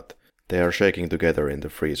freezer, but they are shaking together in the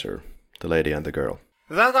freezer, the lady and the girl.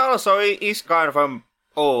 That also is kind of an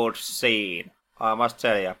odd scene, I must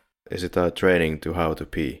tell you. Is it a training to how to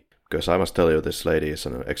pee? Because I must tell you, this lady is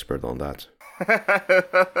an expert on that.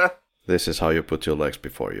 This is how you put your legs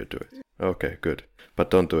before you do it. Okay, good. But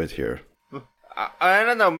don't do it here. I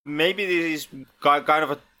don't know, maybe this is kind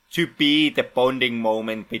of to be the bonding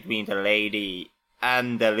moment between the lady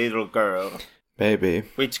and the little girl. Maybe.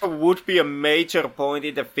 Which would be a major point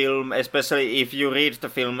in the film, especially if you read the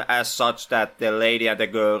film as such that the lady and the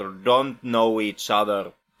girl don't know each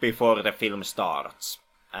other before the film starts.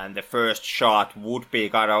 And the first shot would be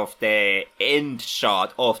kind of the end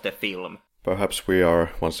shot of the film. Perhaps we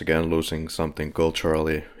are once again losing something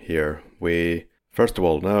culturally here. We first of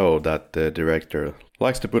all know that the director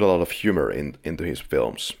likes to put a lot of humor into his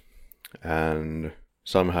films. And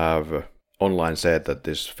some have online said that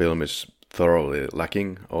this film is thoroughly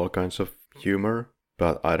lacking all kinds of humor.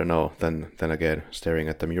 But I don't know, then again, staring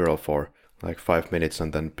at the mural for like 5 minutes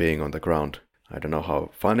and then peeing on the ground. I don't know how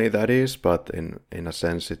funny that is, but in a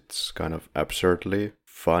sense it's kind of absurdly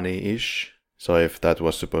funny-ish. So if that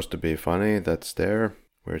was supposed to be funny, that's there.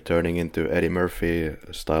 We're turning into Eddie Murphy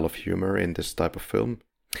style of humor in this type of film.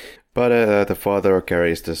 But the father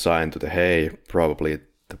carries the sign to the hay, probably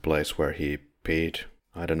the place where he peed.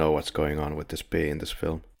 I don't know what's going on with this pee in this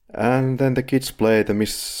film. And then the kids play the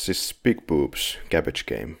Mrs. Big Boob's cabbage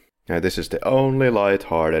game. This is the only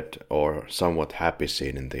light-hearted or somewhat happy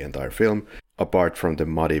scene in the entire film, apart from the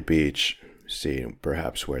muddy beach scene,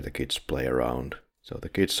 perhaps, where the kids play around. So the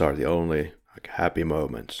kids are the only happy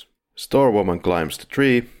moments. Store woman climbs the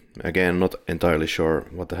tree. Again, not entirely sure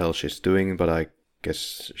what the hell she's doing, but I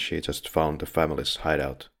guess she just found the family's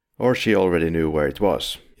hideout. Or she already knew where it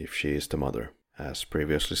was, if she is the mother, as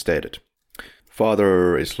previously stated.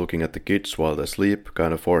 Father is looking at the kids while they sleep,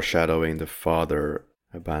 kind of foreshadowing the father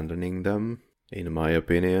abandoning them, in my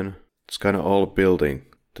opinion. It's kind of all building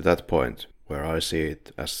to that point, where I see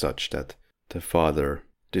it as such that the father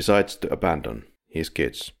decides to abandon his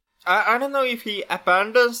kids. I don't know if he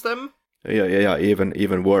abandons them. Yeah,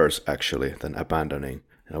 even worse actually than abandoning.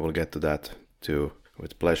 I will get to that too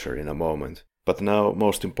with pleasure in a moment. But now,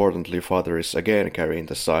 most importantly, father is again carrying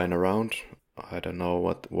the sign around. I don't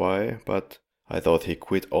know why, but I thought he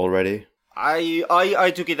quit already.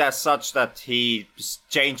 I took it as such that he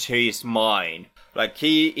changed his mind. Like,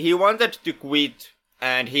 he wanted to quit,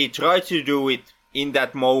 and he tried to do it in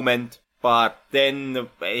that moment, but then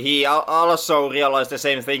he also realized the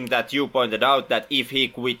same thing that you pointed out, that if he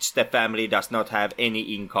quits, the family does not have any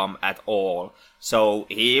income at all. So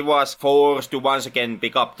he was forced to once again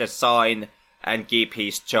pick up the sign and keep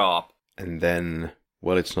his job. And then,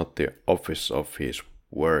 well, it's not the office of his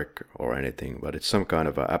work or anything, but it's some kind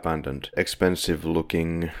of an abandoned,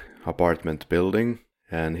 expensive-looking apartment building,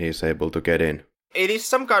 and he's able to get in. It is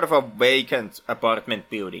some kind of a vacant apartment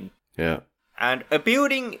building. Yeah. And a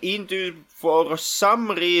building into, for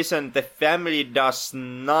some reason, the family does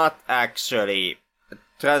not actually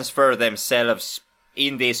transfer themselves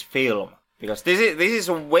in this film. Because this is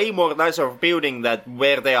a way more nicer building than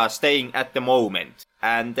where they are staying at the moment.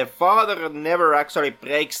 And the father never actually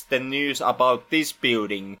breaks the news about this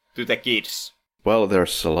building to the kids. Well,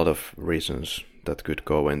 there's a lot of reasons that could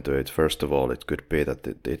go into it. First of all, it could be that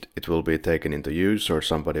it will be taken into use, or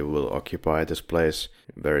somebody will occupy this place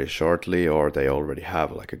very shortly, or they already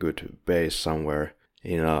have like a good base somewhere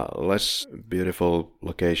in a less beautiful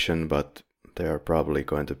location, but they are probably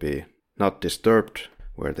going to be not disturbed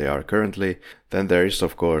where they are currently. Then there is,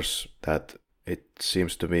 of course, that it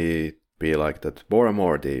seems to me be like that. More and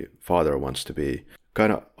more the father wants to be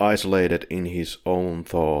kind of isolated in his own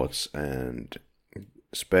thoughts and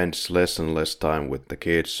spends less and less time with the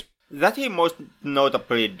kids. That he most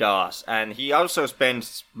notably does, and he also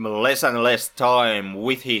spends less and less time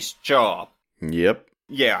with his job. Yep.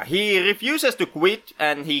 Yeah, he refuses to quit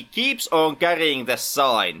and he keeps on carrying the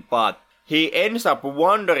sign, but he ends up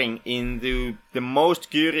wandering into the most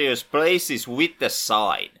curious places with the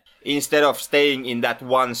sign, instead of staying in that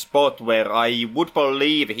one spot where I would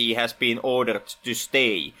believe he has been ordered to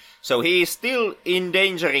stay. So he is still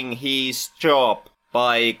endangering his job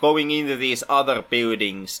by going into these other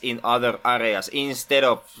buildings in other areas instead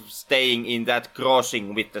of staying in that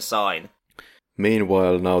crossing with the sign.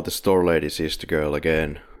 Meanwhile, now the store lady sees the girl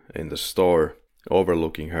again in the store,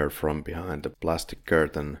 overlooking her from behind the plastic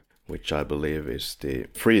curtain, which I believe is the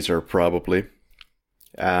freezer probably.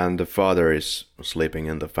 And the father is sleeping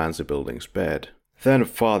in the fancy building's bed. Then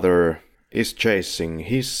father is chasing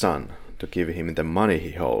his son to give him the money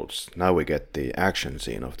he holds. Now we get the action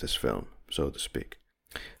scene of this film, so to speak.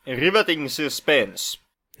 Riveting suspense.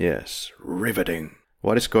 Yes, riveting.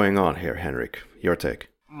 What is going on here, Henrik? Your take.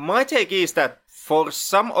 My take is that for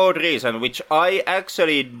some odd reason, which I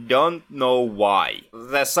actually don't know why,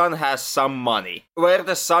 the son has some money. Where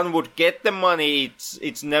the son would get the money,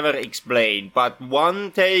 it's never explained. But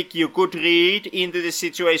one take you could read into the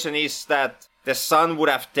situation is that the son would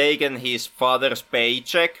have taken his father's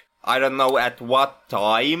paycheck. I don't know at what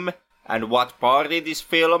time and what part in this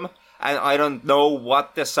film. And I don't know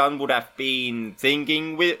what the son would have been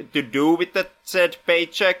thinking to do with that said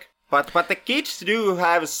paycheck. But the kids do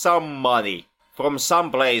have some money from some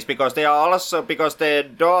place because their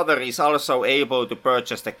daughter is also able to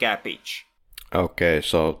purchase the cabbage. Okay,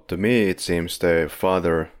 so to me it seems the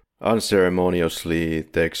father unceremoniously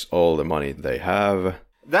takes all the money they have.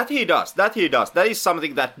 That he does. That is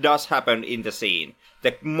something that does happen in the scene.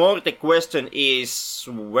 The question is,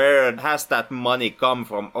 where has that money come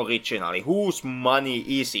from originally? Whose money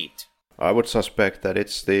is it? I would suspect that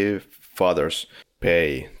it's the father's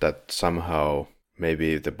pay, that somehow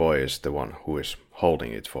maybe the boy is the one who is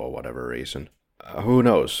holding it for whatever reason. Who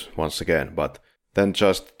knows, once again, but then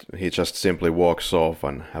he just simply walks off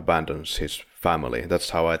and abandons his family.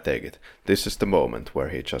 That's how I take it. This is the moment where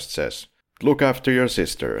he just says, look after your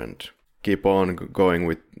sister and keep on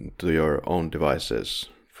going to your own devices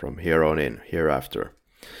from here on in, hereafter.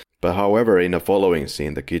 But however, in the following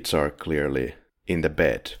scene, the kids are clearly in the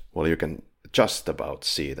bed. Well, you can just about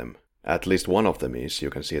see them. At least one of them is.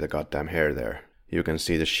 You can see the goddamn hair there. You can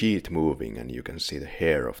see the sheet moving and you can see the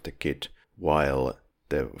hair of the kid while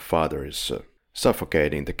the father is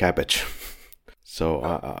suffocating the cabbage. So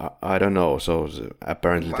I don't know. So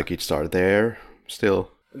apparently the kids are there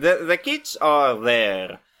still. The kids are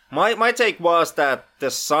there. My take was that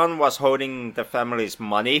the son was holding the family's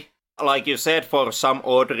money, like you said, for some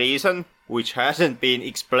odd reason, which hasn't been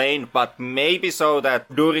explained, but maybe so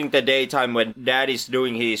that during the daytime when dad is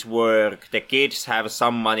doing his work, the kids have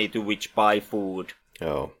some money to which buy food.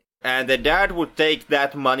 Oh. And the dad would take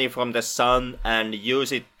that money from the son and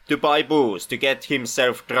use it to buy booze, to get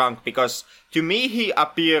himself drunk, because to me he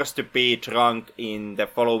appears to be drunk in the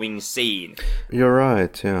following scene. You're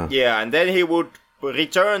right, yeah. Yeah, and then he would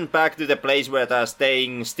return back to the place where they're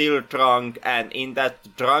staying still drunk, and in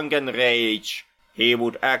that drunken rage he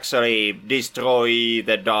would actually destroy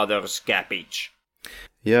the daughter's cabbage.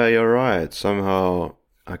 Yeah, you're right. Somehow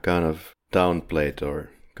I kind of downplayed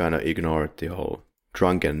or kind of ignored the whole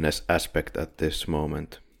drunkenness aspect at this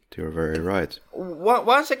moment. You're very right.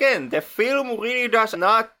 Once again, the film really does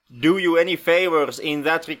not do you any favors in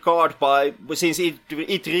that regard, since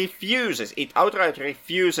it outright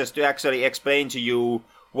refuses to actually explain to you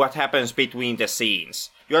what happens between the scenes.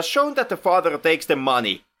 You are shown that the father takes the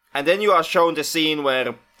money, and then you are shown the scene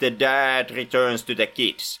where the dad returns to the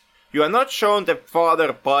kids. You are not shown the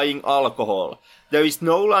father buying alcohol. There is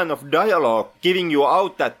no line of dialogue giving you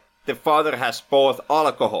out that the father has bought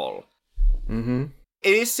alcohol. Mm-hmm.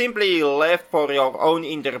 It is simply left for your own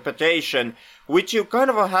interpretation, which you kind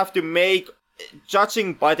of have to make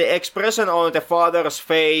judging by the expression on the father's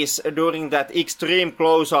face during that extreme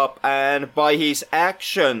close-up and by his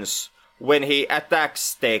actions when he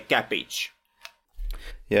attacks the cabbage.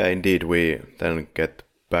 Yeah, indeed, we then get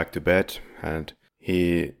back to bed and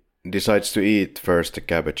he decides to eat first the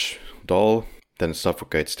cabbage doll, then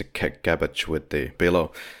suffocates the cabbage with the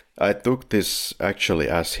pillow. I took this actually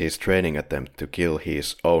as his training attempt to kill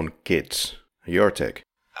his own kids. Your take?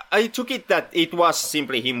 I took it that it was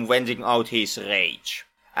simply him venting out his rage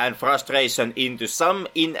and frustration into some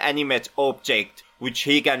inanimate object which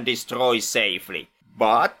he can destroy safely.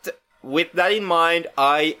 But with that in mind,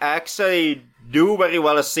 I actually do very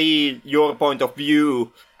well see your point of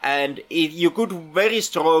view. And you could very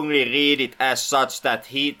strongly read it as such that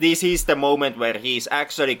this is the moment where he's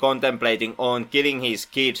actually contemplating on killing his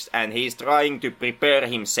kids and he's trying to prepare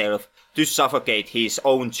himself to suffocate his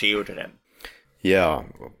own children. Yeah,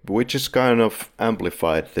 which is kind of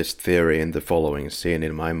amplified this theory in the following scene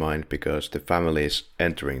in my mind, because the family is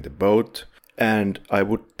entering the boat, and I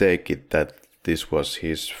would take it that this was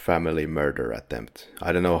his family murder attempt.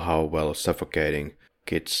 I don't know how well suffocating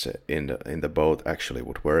kids in the boat actually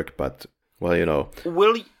would work, but well, you know.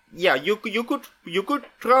 Well, yeah, you could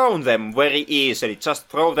drown them very easily. Just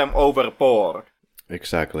throw them overboard.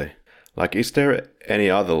 Exactly. Like, is there any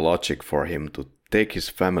other logic for him to take his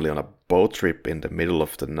family on a boat trip in the middle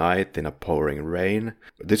of the night in a pouring rain?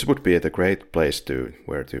 This would be the great place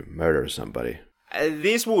where to murder somebody.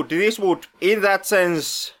 This would, in that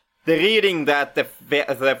sense, the reading that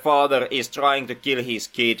the father is trying to kill his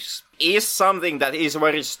kids is something that is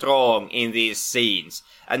very strong in these scenes.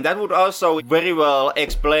 And that would also very well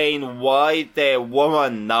explain why the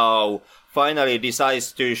woman now finally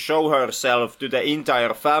decides to show herself to the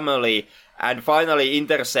entire family and finally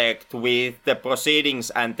intersect with the proceedings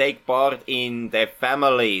and take part in the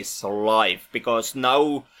family's life. Because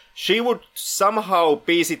now she would somehow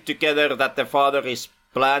piece it together that the father is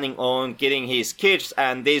planning on killing his kids,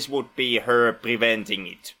 and this would be her preventing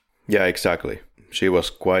it. Yeah, exactly. She was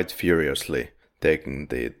quite furiously taking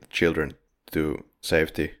the children to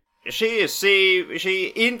safety. She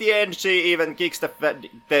in the end, she even kicks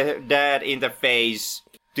the dad in the face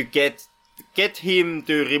to get him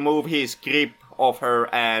to remove his grip of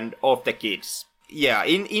her and of the kids. Yeah,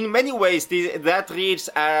 in many ways, that reads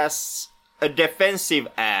as a defensive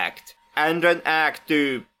act and an act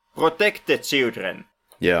to protect the children.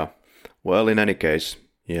 Yeah, well, in any case,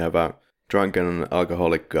 you have a drunken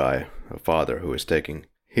alcoholic guy, a father who is taking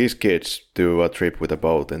his kids to a trip with a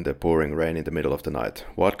boat in the pouring rain in the middle of the night.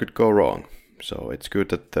 What could go wrong? So it's good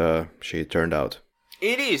that she turned out.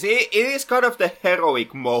 It is kind of the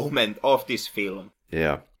heroic moment of this film.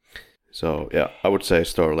 Yeah. So, yeah, I would say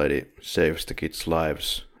Store Lady saves the kids'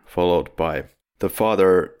 lives, followed by the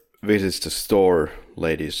father visits the Store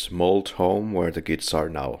Lady's mold home where the kids are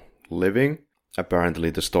now living. Apparently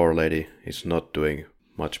the Store Lady is not doing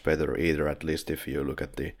much better either, at least if you look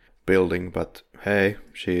at the building, but hey,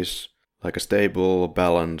 she's like a stable,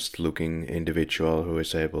 balanced-looking individual who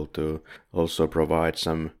is able to also provide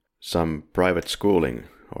some private schooling,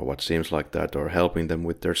 or what seems like that, or helping them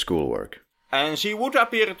with their schoolwork. And she would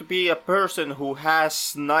appear to be a person who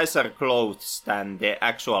has nicer clothes than the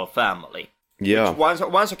actual family. Yeah. Which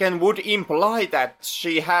once again would imply that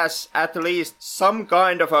she has at least some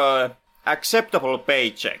kind of a acceptable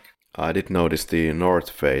paycheck. I did notice the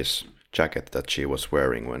North Face jacket that she was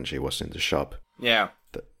wearing when she was in the shop. Yeah.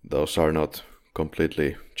 Those are not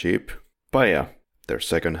completely cheap. But yeah, they're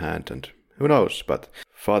second hand and who knows. But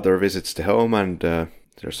father visits the home and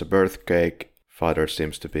there's a birth cake. Father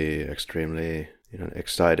seems to be extremely in an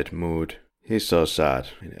excited mood. He's so sad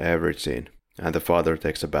in every scene. And the father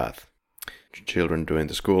takes a bath. Children doing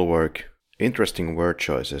the schoolwork. Interesting word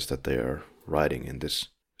choices that they are writing in this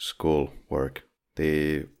school work.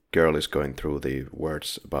 The girl is going through the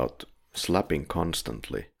words about slapping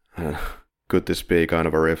constantly. Could this be kind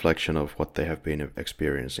of a reflection of what they have been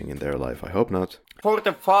experiencing in their life? I hope not. For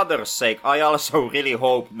the father's sake, I also really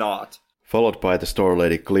hope not. Followed by the Store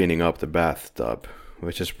Lady cleaning up the bathtub,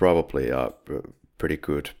 which is probably a pretty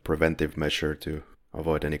good preventive measure to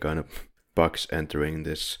avoid any kind of bugs entering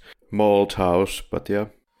this mold house, but yeah.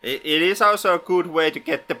 It is also a good way to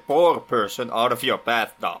get the poor person out of your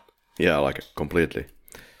bathtub. Yeah, like completely.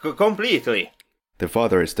 Completely. The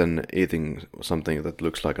father is then eating something that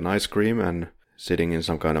looks like an ice cream and sitting in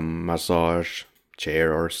some kind of massage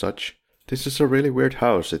chair or such. This is a really weird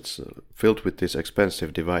house. It's filled with these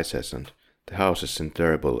expensive devices and the house is in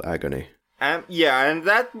terrible agony. Yeah, and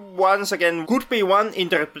that once again could be one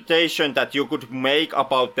interpretation that you could make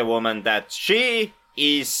about the woman, that she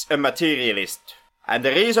is a materialist. And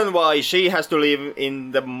the reason why she has to live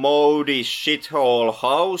in the moldy shithole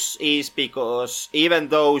house is because even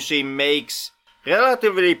though she makes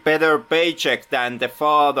relatively better paycheck than the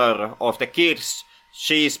father of the kids,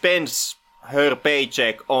 she spends her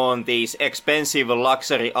paycheck on these expensive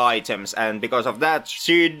luxury items, and because of that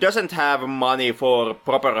she doesn't have money for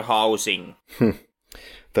proper housing.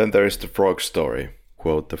 Then there is the frog story.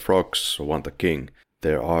 Quote, the frogs want a king.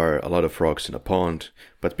 There are a lot of frogs in a pond,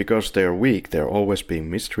 but because they are weak, they are always being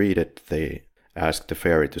mistreated. They ask the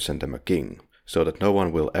fairy to send them a king, so that no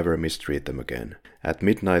one will ever mistreat them again. At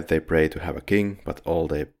midnight they pray to have a king, but all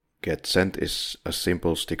they get sent is a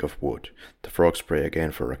simple stick of wood. The frogs pray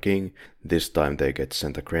again for a king. This time they get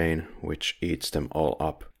sent a crane, which eats them all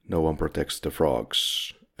up. No one protects the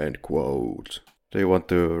frogs. End quote. Do you want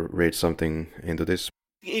to read something into this?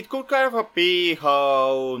 It could kind of be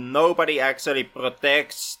how nobody actually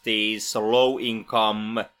protects these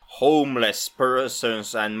low-income, homeless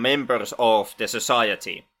persons and members of the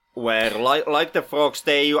society. Where, like the frogs,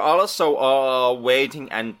 they also are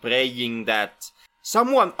waiting and praying that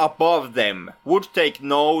someone above them would take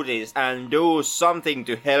notice and do something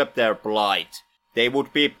to help their plight. They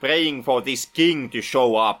would be praying for this king to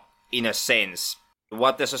show up, in a sense.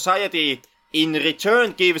 What the society in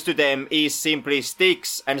return gives to them is simply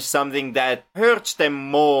sticks and something that hurts them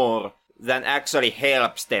more than actually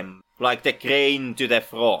helps them. Like the crane to the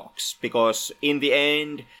frogs. Because in the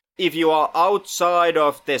end, if you are outside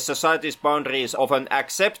of the society's boundaries of an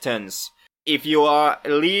acceptance, if you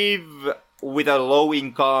live with a low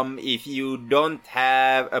income, if you don't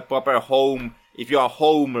have a proper home, if you are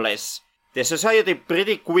homeless, the society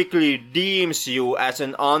pretty quickly deems you as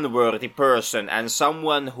an unworthy person and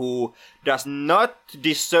someone who does not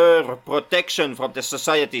deserve protection from the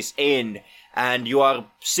society's end, and you are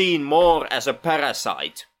seen more as a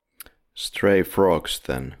parasite. Stray frogs,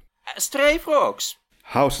 then. Stray frogs.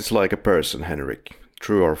 House is like a person, Henrik.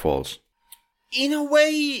 True or false? In a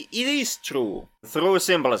way, it is true. Through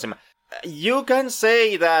symbolism. You can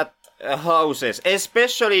say that houses,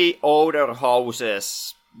 especially older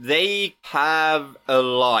houses, they have a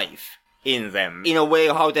life in them. In a way,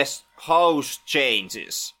 how this house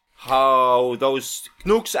changes. How those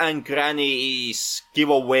nooks and crannies give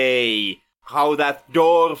away. How that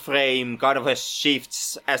door frame kind of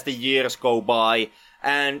shifts as the years go by.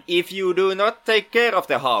 And if you do not take care of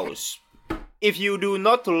the house, if you do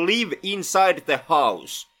not live inside the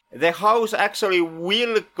house actually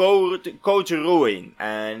will go to ruin.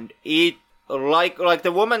 And it, like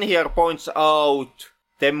the woman here points out,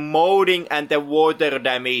 the molding and the water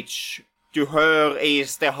damage to her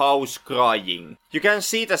is the house crying. You can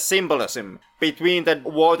see the symbolism between the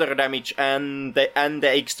water damage and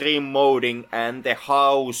the extreme molding and the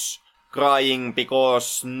house crying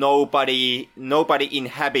because nobody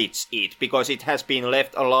inhabits it, because it has been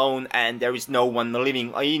left alone and there is no one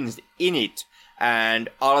living in it, and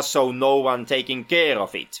also no one taking care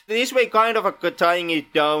of it. This way, kind of tying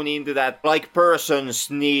it down into that, like, persons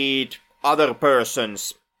need other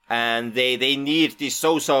persons, and they need this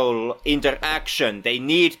social interaction. They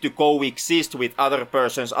need to coexist with other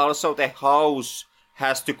persons. Also, the house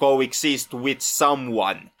has to coexist with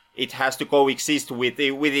someone. It has to coexist with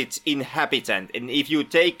its inhabitant. And if you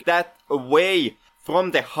take that away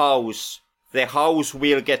from the house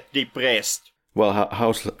will get depressed. Well,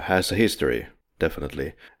 house has a history,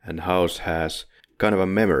 definitely. And house has kind of a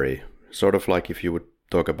memory, sort of like if you would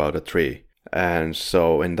talk about a tree. And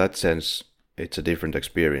so in that sense, it's a different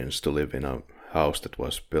experience to live in a house that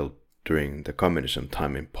was built during the communism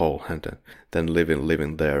time in Poland than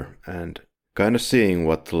living there and kind of seeing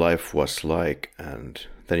what life was like, and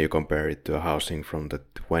then you compare it to a housing from the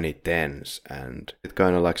 2010s and it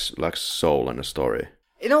kind of lacks soul and a story.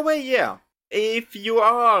 In a way, yeah. If you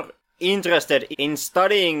are interested in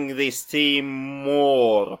studying this theme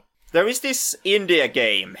more, there is this India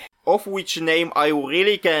game, of which name I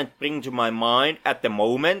really can't bring to my mind at the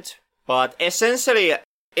moment. But essentially,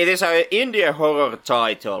 it is an India horror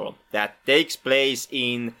title that takes place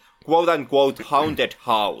in quote-unquote haunted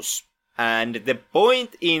house. And the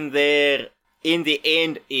point in there, in the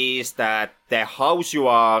end, is that the house you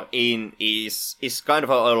are in is kind of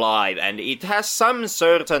alive. And it has some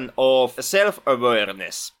certain of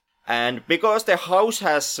self-awareness. And because the house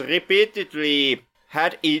has repeatedly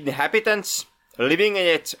had inhabitants living in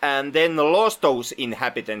it and then lost those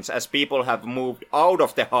inhabitants as people have moved out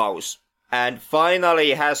of the house, and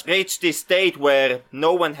finally has reached this state where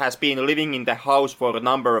no one has been living in the house for a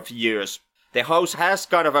number of years. The house has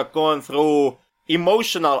kind of gone through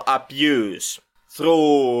emotional abuse,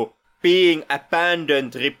 through being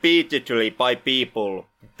abandoned repeatedly by people.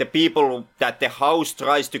 The people that the house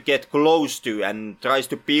tries to get close to and tries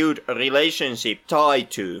to build a relationship tied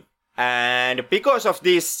to. And because of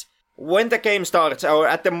this, when the game starts, or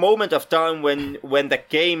at the moment of time when the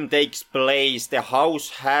game takes place, the house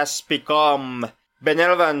has become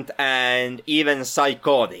benevolent and even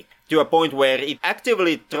psychotic, to a point where it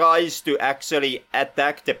actively tries to actually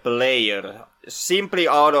attack the player, simply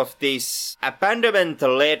out of this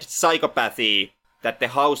abandonment-led psychopathy that the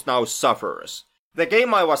house now suffers. The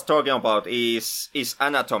game I was talking about is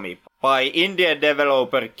Anatomy, by Indian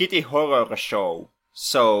developer Kitty Horror Show.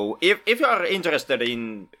 So, if you are interested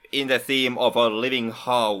in the theme of a living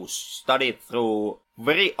house studied through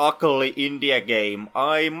very ugly India game,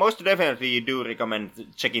 I most definitely do recommend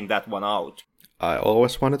checking that one out. I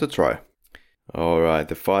always wanted to try. Alright,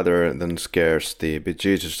 the father then scares the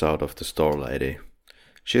bejesus out of the store lady.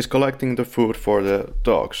 She's collecting the food for the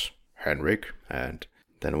dogs, Henrik, and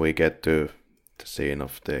then we get to the scene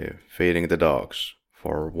of the feeding the dogs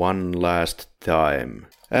for one last time.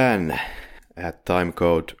 And at time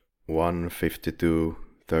code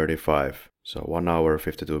 1:52:35, so 1 hour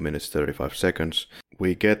 52 minutes 35 seconds,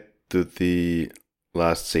 we get to the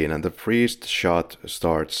last scene, and the freeze shot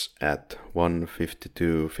starts at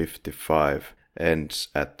 1:52:55, ends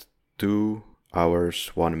at 2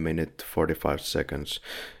 hours 1 minute 45 seconds.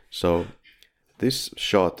 So this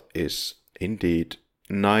shot is indeed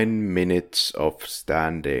 9 minutes of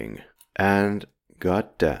standing. And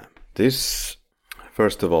goddamn, this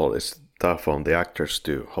first of all is tough on the actors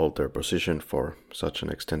to hold their position for such an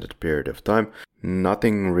extended period of time.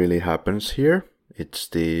 Nothing really happens here. It's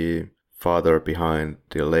the father behind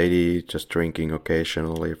the lady just drinking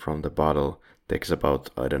occasionally from the bottle. Takes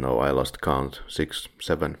about, I don't know, I lost count, 6,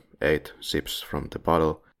 7, 8 sips from the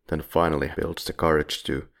bottle. Then finally builds the courage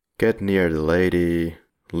to get near the lady,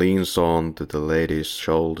 leans on to the lady's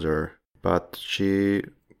shoulder. But she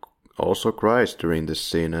also cries during this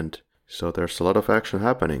scene, and so there's a lot of action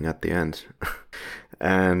happening at the end.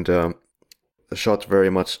 And the shot very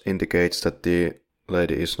much indicates that the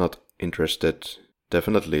lady is not interested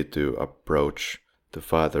definitely to approach the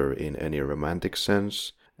father in any romantic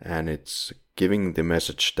sense, and it's giving the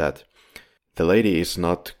message that the lady is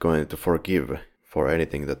not going to forgive for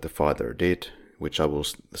anything that the father did, which I will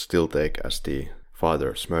still take as the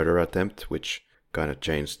father's murder attempt, which kind of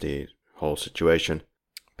changed the whole situation.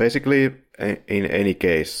 Basically, in any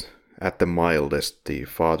case, at the mildest, the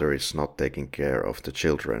father is not taking care of the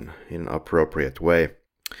children in an appropriate way.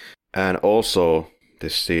 And also,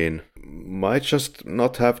 this scene might just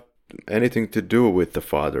not have anything to do with the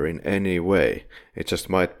father in any way. It just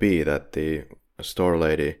might be that the store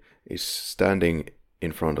lady is standing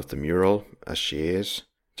in front of the mural, as she is,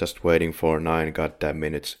 just waiting for 9 goddamn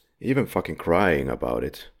minutes, even fucking crying about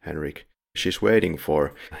it, Henrik. She's waiting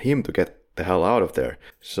for him to get the hell out of there,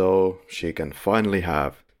 so she can finally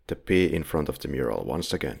have to pee in front of the mural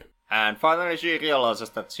once again. And finally she realizes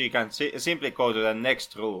that she can simply go to the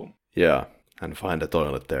next room. Yeah, and find a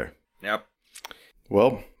toilet there. Yep.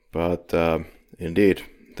 Well, but indeed,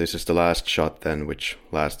 this is the last shot then, which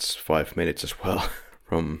lasts 5 minutes as well.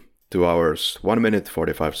 From 2 hours 1 minute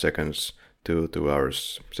 45 seconds to 2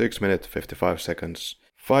 hours 6 minutes 55 seconds.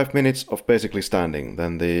 5 minutes of basically standing.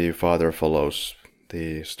 Then the father follows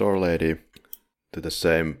the store lady to the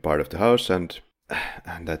same part of the house, and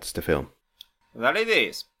that's the film. That it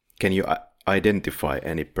is. Can you identify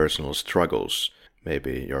any personal struggles,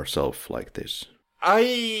 maybe yourself, like this?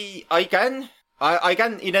 I can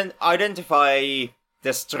identify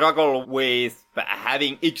the struggle with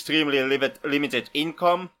having extremely limited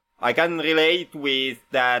income. I can relate with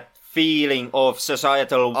that feeling of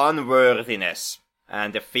societal unworthiness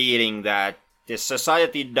and the feeling that the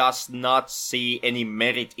society does not see any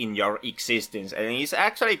merit in your existence, and is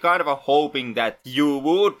actually kind of hoping that you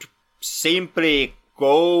would simply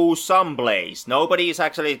go someplace. Nobody is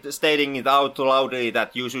actually stating it out loudly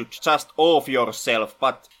that you should just off yourself,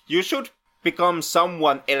 but you should become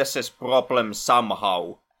someone else's problem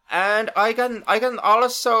somehow. And I can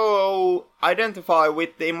also identify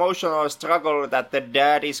with the emotional struggle that the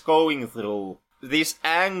dad is going through. This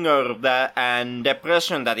anger and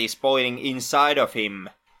depression that is boiling inside of him,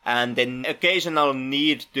 and the occasional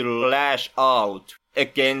need to lash out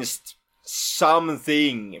against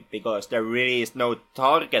something, because there really is no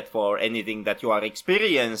target for anything that you are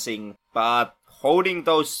experiencing, but holding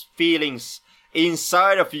those feelings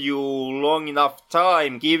inside of you long enough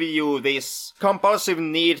time give you this compulsive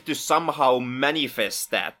need to somehow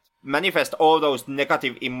manifest all those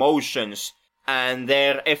negative emotions and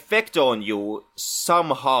their effect on you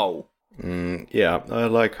somehow. Yeah, I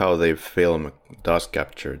like how the film does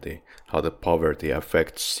capture how the poverty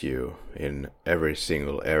affects you in every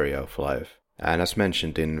single area of life. And as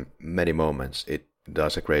mentioned in many moments, it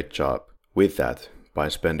does a great job with that by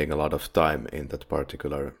spending a lot of time in that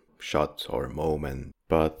particular shot or moment.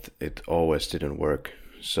 But it always didn't work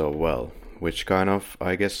so well, which kind of,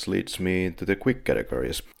 I guess, leads me to the quick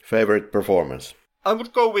categories. Favorite performance? I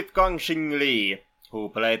would go with Kang-sheng Lee, who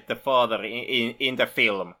played the father in the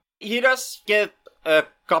film. He does get a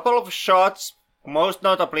couple of shots, most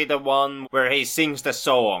notably the one where he sings the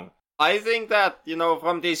song. I think that,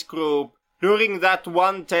 from this group, during that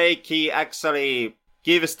one take, he actually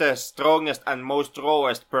gives the strongest and most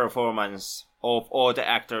rawest performance of all the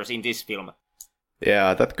actors in this film.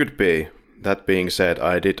 Yeah, that could be. That being said,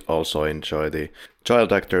 I did also enjoy the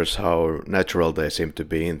child actors, how natural they seemed to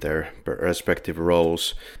be in their respective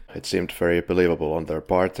roles. It seemed very believable on their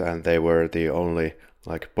part, and they were the only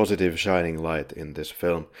positive shining light in this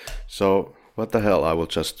film. So what the hell, I will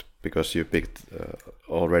just, because you picked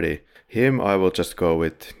already him, I will just go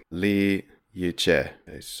with Yi Chieh,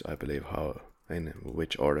 is I believe how, in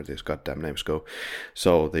which order these goddamn names go.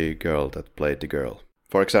 So the girl that played the girl.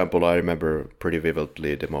 For example, I remember pretty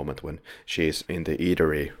vividly the moment when she's in the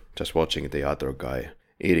eatery just watching the other guy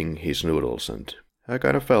eating his noodles, and I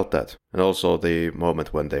kind of felt that. And also the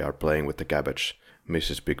moment when they are playing with the cabbage,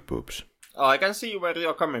 Mrs. Big Boobs. Oh, I can see where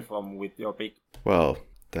you're coming from with your pick. Well,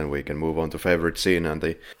 then we can move on to favorite scene and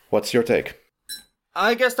the... What's your take?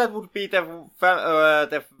 I guess that would be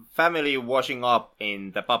the family washing up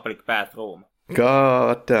in the public bathroom.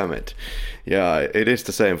 God damn it. Yeah, it is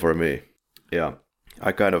the same for me. Yeah,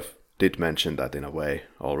 I kind of did mention that in a way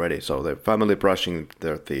already. So the family brushing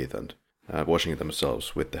their teeth and washing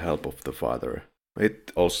themselves with the help of the father.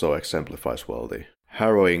 It also exemplifies well the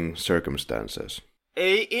harrowing circumstances.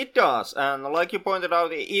 It does, and like you pointed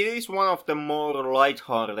out, it is one of the more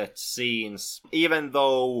light-hearted scenes, even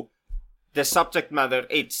though the subject matter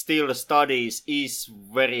it still studies is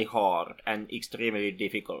very hard and extremely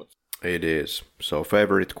difficult. It is. So,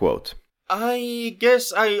 favorite quote? I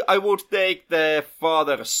guess I would take the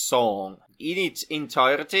father's song in its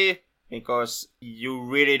entirety, because you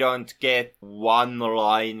really don't get one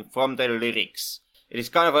line from the lyrics. It is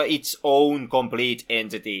kind of its own complete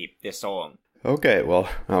entity, the song. Okay, well,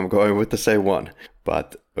 I'm going with the same one.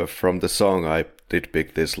 But from the song I did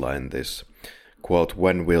pick this line, this quote,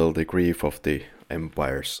 "When will the grief of the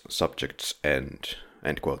empire's subjects end?"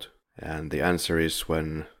 End quote. And the answer is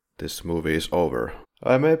when this movie is over.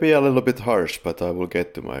 I may be a little bit harsh, but I will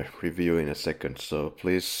get to my review in a second, so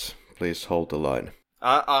please hold the line.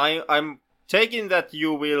 I'm taking that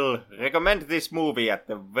you will recommend this movie at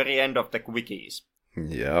the very end of the quickies.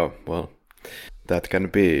 Yeah, well, that can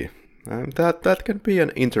be... that can be an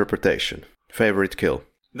interpretation. Favorite kill?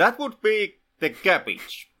 That would be the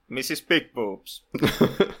cabbage, Mrs. Big Boobs,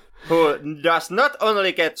 who does not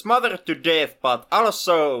only get smothered to death, but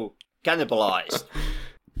also cannibalized.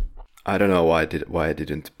 I don't know why I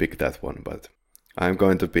didn't pick that one, but I'm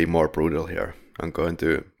going to be more brutal here. I'm going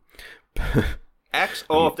to... Axe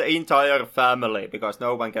off the entire family, because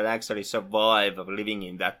no one can actually survive living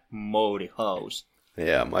in that moldy house.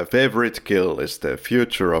 Yeah, my favorite kill is the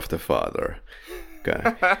future of the father.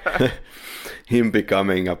 Him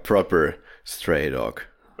becoming a proper stray dog,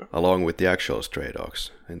 along with the actual stray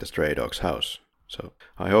dogs in the stray dog's house. So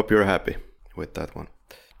I hope you're happy with that one.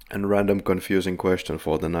 And random confusing question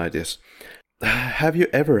for the night is, have you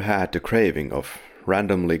ever had the craving of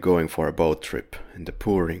randomly going for a boat trip in the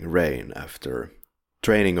pouring rain after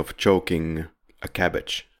training of choking a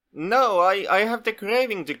cabbage? No, I have the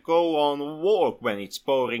craving to go on a walk when it's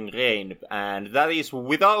pouring rain, and that is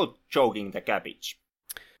without choking the cabbage.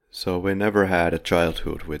 So we never had a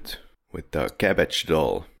childhood with the cabbage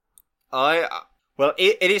doll. Well,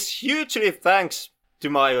 it is hugely thanks to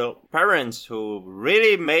my parents, who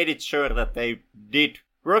really made it sure that they did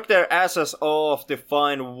work their asses off to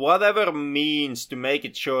find whatever means to make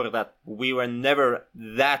it sure that we were never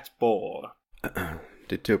that poor.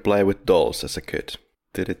 Did you play with dolls as a kid?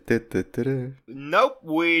 Nope,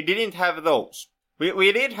 we didn't have those.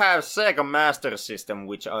 We did have Sega Master System,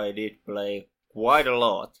 which I did play quite a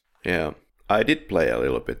lot. Yeah, I did play a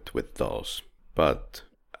little bit with dolls, but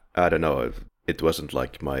I don't know, it wasn't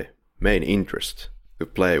like my main interest to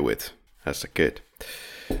play with as a kid.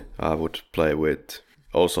 I would play with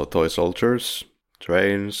also toy soldiers,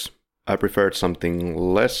 trains. I preferred something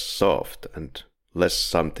less soft and less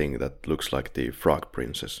something that looks like the Frog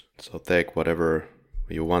Princess. So take whatever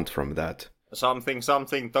you want from that. Something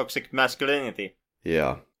toxic masculinity.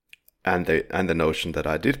 Yeah. And the notion that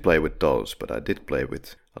I did play with dolls, but I did play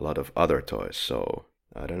with a lot of other toys, so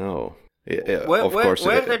I don't know. Were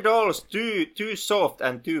the dolls too soft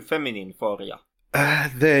and too feminine for you?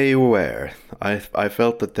 They were. I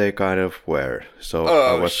felt that they kind of were. So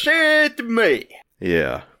I was... shit me!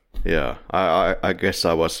 Yeah. I guess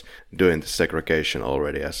I was doing the segregation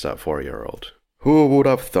already as a 4-year-old. Who would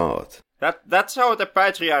have thought? That's how the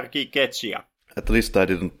patriarchy gets you. At least I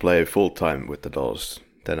didn't play full time with the dolls.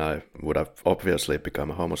 Then I would have obviously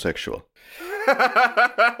become a homosexual.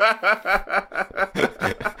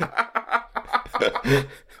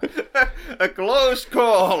 A close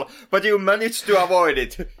call, but you managed to avoid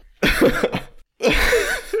it.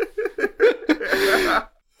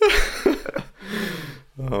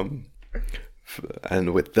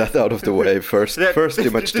 And with that out of the way, first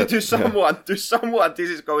image that... To someone, this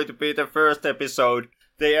is going to be the first episode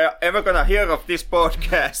they are ever gonna hear of this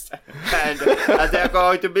podcast. and they're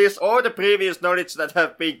going to miss all the previous knowledge that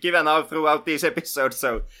have been given out throughout these episodes.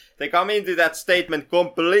 So they come into that statement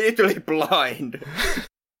completely blind.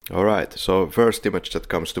 Alright, so first image that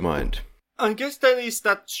comes to mind. I guess that is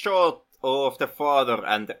that shot of the father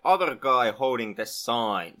and the other guy holding the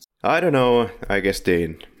signs. I don't know, I guess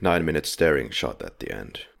the 9-minute staring shot at the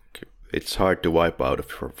end. It's hard to wipe out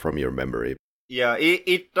from your memory. Yeah,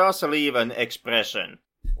 it does leave an expression.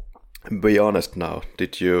 Be honest now,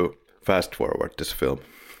 did you fast forward this film?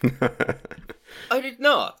 I did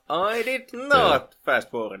not fast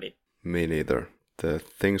forward it. Me neither. The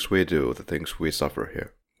things we do, the things we suffer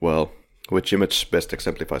here. Well, which image best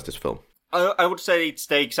exemplifies this film? I would say it's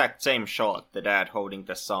the exact same shot, the dad holding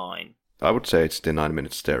the sign. I would say it's the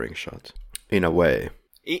 9-minute staring shot. In a way.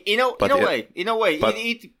 In a way,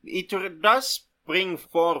 it does bring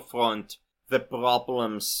forefront the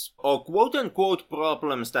problems, or quote-unquote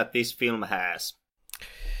problems, that this film has.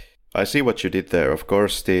 I see what you did there. Of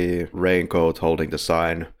course, the raincoat holding the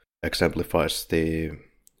sign exemplifies the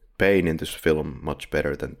pain in this film much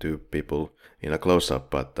better than two people in a close-up.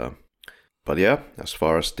 But yeah, as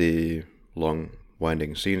far as the long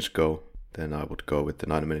winding scenes go, then I would go with the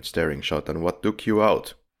 9-minute staring shot. And what took you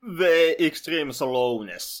out? The extreme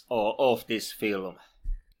slowness of this film.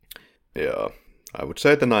 Yeah, I would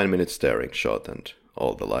say the 9-minute staring shot and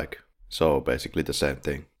all the like. So basically the same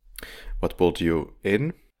thing. What pulled you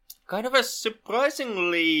in? Kind of a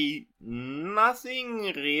surprisingly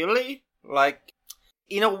nothing really. Like,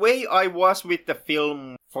 in a way I was with the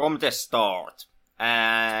film from the start.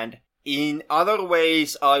 And in other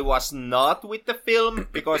ways I was not with the film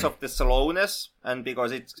because of the slowness. And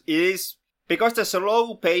because because the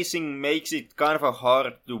slow pacing makes it kind of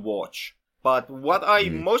hard to watch. But what I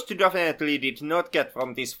most definitely did not get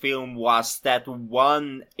from this film was that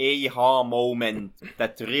one aha moment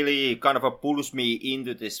that really kind of pulls me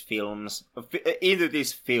into this film.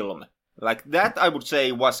 Like that, I would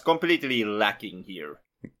say, was completely lacking here.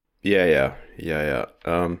 Yeah.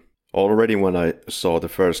 Already when I saw the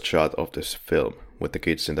first shot of this film with the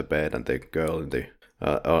kids in the bed and the girl in the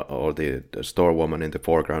or the store woman in the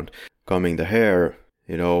foreground combing the hair,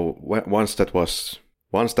 you know, once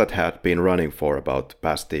that had been running for about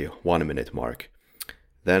past the 1-minute mark,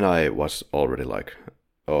 then I was already like,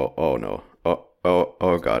 oh no,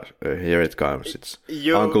 oh god, here it comes. It's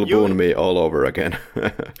Uncle Boon me all over again.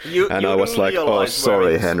 And I was like, oh,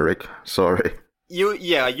 sorry, Henrik, sorry. You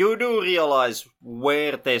do realize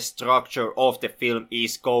where the structure of the film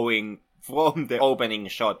is going from the opening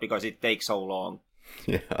shot, because it takes so long.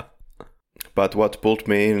 Yeah. But what pulled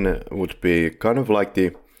me in would be kind of like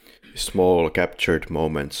the small captured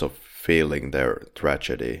moments of feeling their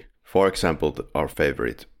tragedy. For example, our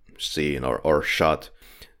favorite scene or shot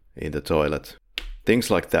in the toilet. Things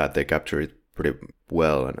like that, they capture it pretty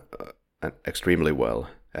well and extremely well.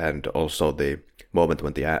 And also the moment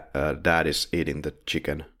when the dad is eating the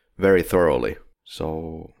chicken very thoroughly.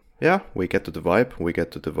 So yeah, we get to the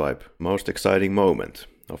vibe. Most exciting moment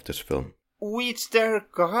of this film. Which there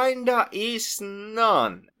kinda is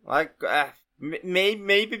none. Like,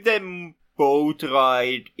 maybe the boat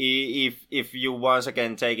ride, if you once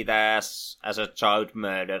again take it as a child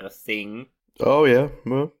murder thing. Oh yeah,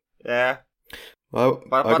 well. Yeah.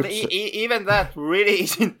 But even that really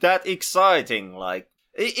isn't that exciting. Like,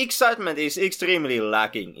 excitement is extremely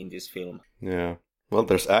lacking in this film. Yeah. Well,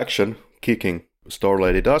 there's action, kicking. Store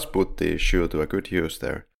lady does put the shoe to a good use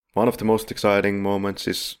there. One of the most exciting moments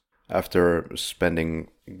is after spending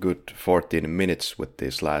good 14 minutes with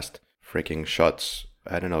these last freaking shots.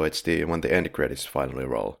 I don't know, it's when the end credits finally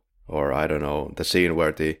roll. Or I don't know, the scene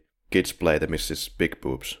where the kids play the Mrs. Big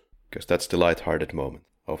Boobs. Because that's the light-hearted moment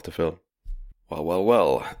of the film.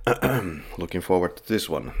 Well. Looking forward to this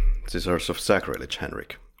one. Scissors of Sacrilege,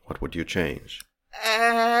 Henrik. What would you change?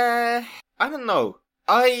 I don't know.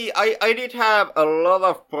 I did have a lot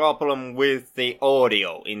of problem with the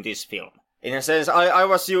audio in this film. In a sense, I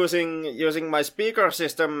was using my speaker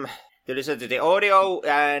system to listen to the audio,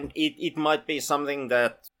 and it might be something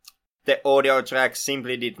that the audio track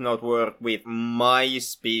simply did not work with my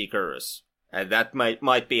speakers. And that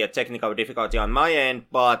might be a technical difficulty on my end,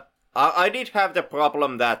 but I did have the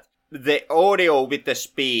problem that the audio with the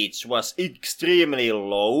speech was extremely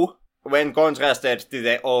low when contrasted to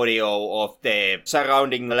the audio of the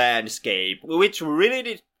surrounding landscape, which really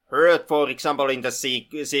did hurt, for example, in the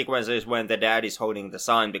sequences when the dad is holding the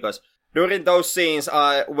sign, because during those scenes,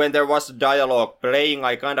 when there was dialogue playing,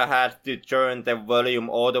 I kind of had to turn the volume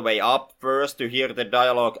all the way up first to hear the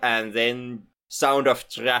dialogue, and then sound of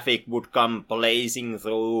traffic would come blazing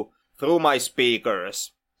through my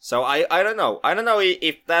speakers. So I don't know. I don't know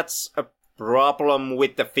if that's a problem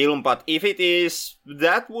with the film, but if it is,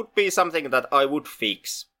 that would be something that I would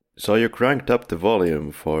fix. So you cranked up the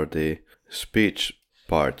volume for the speech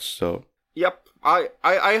parts, so... Yep,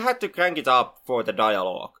 I had to crank it up for the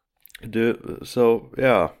dialogue. So,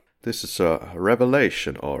 yeah, this is a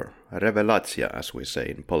revelation, or revelacja, as we say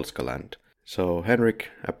in Polskaland. So Henrik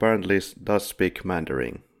apparently does speak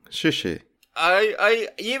Mandarin. Shishi.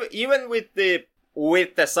 Even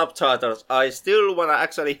with the subtitles, I still wanna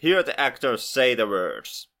actually hear the actors say the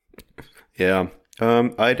words. Yeah,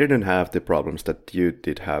 I didn't have the problems that you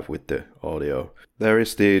did have with the audio. There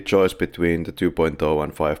is the choice between the 2.0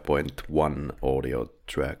 and 5.1 audio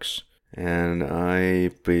tracks. And I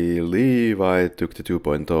believe I took the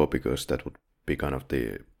 2.0 because that would be kind of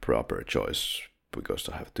the proper choice, because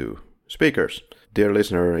I have two speakers. Dear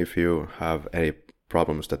listener, if you have any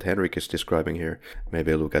problems that Henrik is describing here,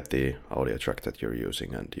 maybe look at the audio track that you're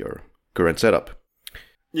using and your current setup.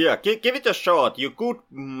 Yeah, give it a shot. You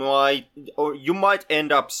might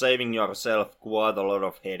end up saving yourself quite a lot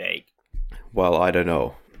of headache. Well, I don't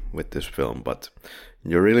know with this film, but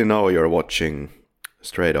you really know you're watching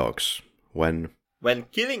Stray Dogs when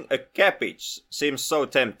killing a cabbage seems so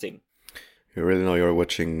tempting. You really know you're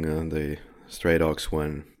watching the Stray Dogs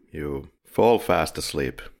when you fall fast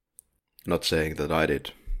asleep. Not saying that I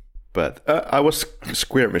did, but I was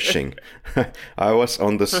squirmishing. I was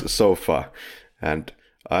on the sofa and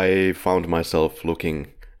I found myself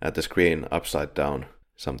looking at the screen upside down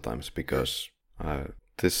sometimes because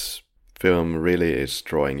this film really is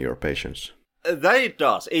drawing your patience. That it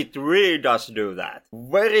does. It really does do that.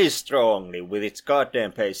 Very strongly with its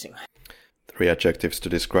goddamn pacing. 3 adjectives to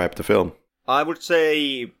describe the film. I would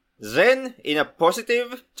say zen in a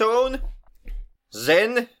positive tone.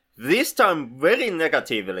 Zen, this time very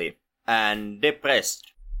negatively. And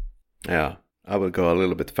depressed. Yeah, I will go a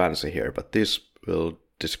little bit fancy here, but this will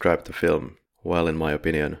describe the film well in my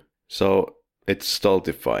opinion. So, it's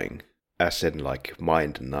stultifying, as in like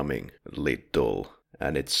mind-numbing, dull,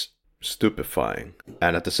 and it's stupefying,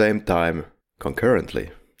 and at the same time concurrently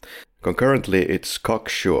it's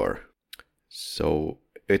cocksure. So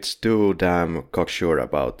it's too damn cocksure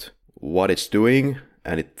about what it's doing,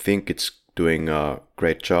 and it think it's doing a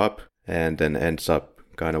great job, and then ends up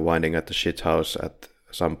kind of winding at the shithouse at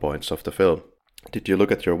some points of the film. Did you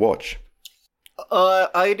look at your watch?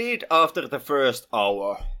 I did after the first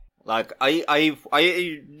hour. Like I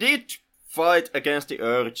did fight against the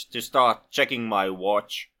urge to start checking my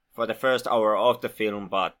watch for the first hour of the film,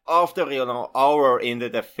 but after hour into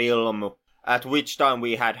the film, at which time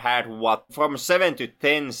we had from 7 to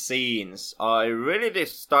 10 scenes, I really did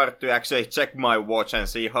start to actually check my watch and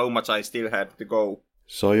see how much I still had to go.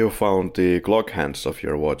 So you found the clock hands of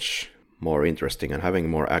your watch more interesting and having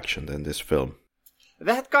more action than this film?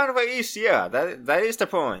 That kind of is, yeah, that is the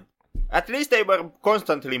point. At least they were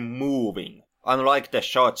constantly moving, unlike the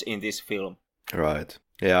shots in this film. Right.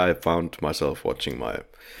 Yeah, I found myself watching my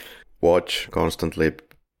watch constantly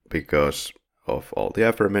because of all the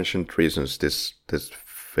aforementioned reasons. This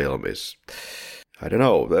film is... I don't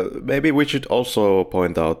know, maybe we should also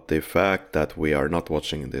point out the fact that we are not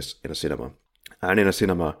watching this in a cinema. And in a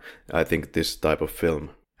cinema, I think this type of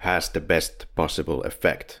film has the best possible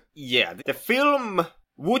effect. Yeah, the film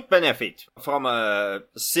would benefit from a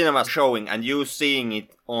cinema showing and you seeing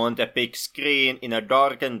it on the big screen in a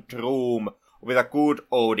darkened room with a good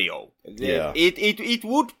audio. Yeah. It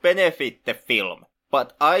would benefit the film.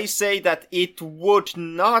 But I say that it would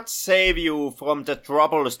not save you from the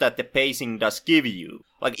troubles that the pacing does give you.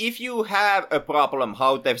 Like, if you have a problem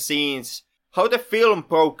how the film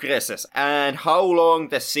progresses and how long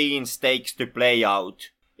the scenes takes to play out.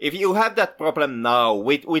 If you have that problem now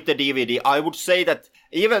with the DVD, I would say that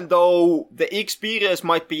even though the experience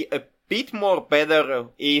might be a bit more better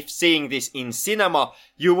if seeing this in cinema,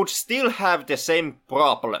 you would still have the same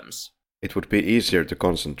problems. It would be easier to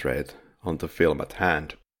concentrate on the film at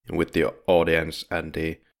hand, with the audience and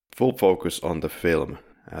the full focus on the film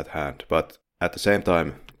at hand. But at the same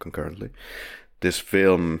time, concurrently, this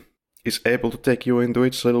film is able to take you into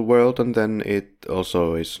its little world, and then it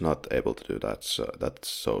also is not able to do that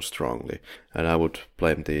so strongly. And I would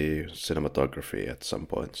blame the cinematography at some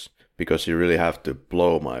points, because you really have to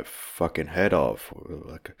blow my fucking head off,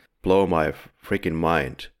 like blow my freaking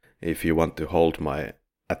mind, if you want to hold my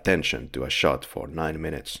attention to a shot for 9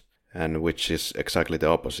 minutes. and which is exactly the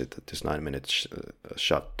opposite that this 9-minute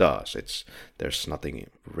shot does. There's nothing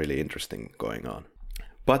really interesting going on.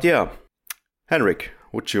 But yeah, Henrik,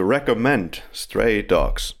 would you recommend Stray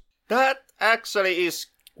Dogs? That actually is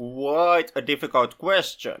quite a difficult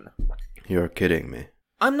question. You're kidding me.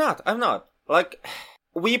 I'm not. Like,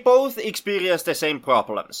 we both experience the same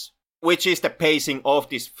problems, which is the pacing of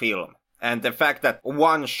this film, and the fact that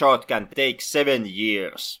one shot can take 7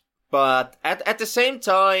 years. But at the same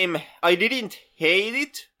time, I didn't hate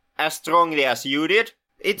it as strongly as you did.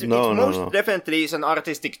 It most definitely is an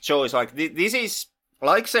artistic choice. Like, this is,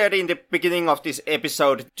 like said in the beginning of this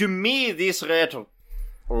episode, to me this read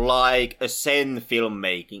like a Zen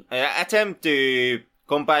filmmaking. An attempt to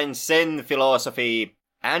combine Zen philosophy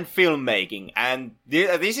and filmmaking. And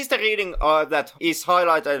this is the reading that is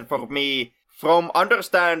highlighted for me from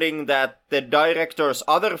understanding that the director's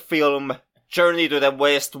other film, Journey to the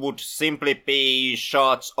West, would simply be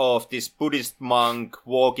shots of this Buddhist monk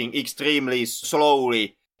walking extremely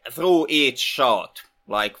slowly through each shot,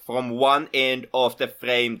 like from one end of the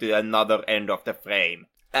frame to another end of the frame.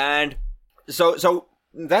 And so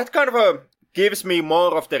that kind of gives me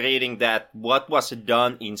more of the reading that what was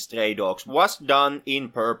done in Stray Dogs was done in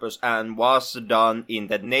purpose and was done in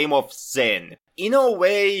the name of Zen. In a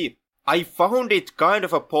way, I found it kind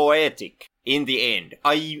of a poetic in the end.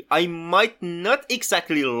 I might not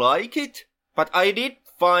exactly like it, but I did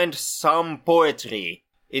find some poetry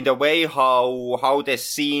in the way how the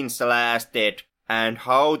scenes lasted and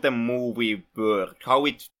how the movie worked, how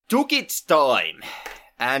it took its time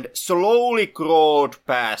and slowly crawled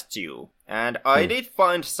past you. And I did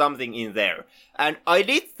find something in there. And I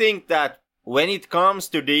did think that when it comes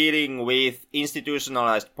to dealing with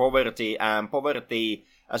institutionalized poverty and poverty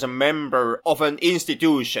as a member of an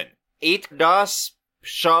institution, it does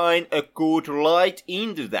shine a good light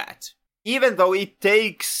into that. Even though it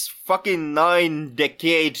takes fucking 9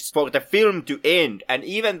 decades for the film to end, and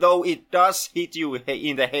even though it does hit you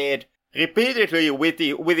in the head repeatedly with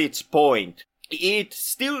its point, it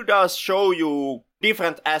still does show you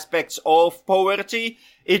different aspects of poverty.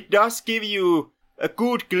 It does give you a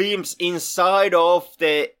good glimpse inside of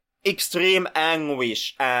the extreme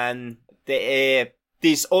anguish and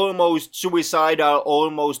this almost suicidal,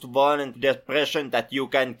 almost violent depression that you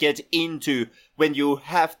can get into when you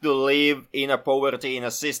have to live in a poverty in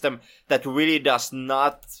a system that really does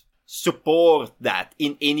not support that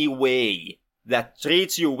in any way, that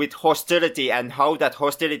treats you with hostility and how that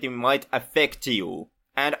hostility might affect you.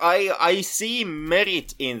 And I see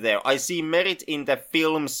merit in there. I see merit in the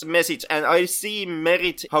film's message, and I see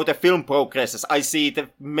merit how the film progresses. I see the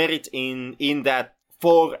merit in that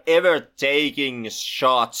forever taking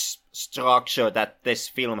shots structure that this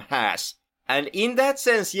film has. And in that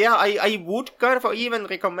sense, yeah, I would kind of even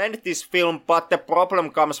recommend this film, but the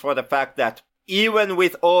problem comes from the fact that even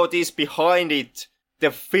with all this behind it,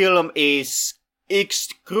 the film is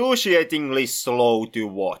excruciatingly slow to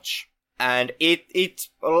watch. And it,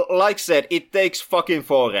 like said, it takes fucking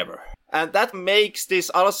forever. And that makes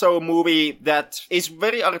this also a movie that is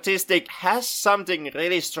very artistic, has something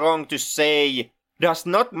really strong to say, does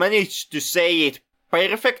not manage to say it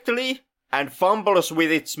perfectly, and fumbles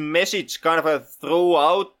with its message kind of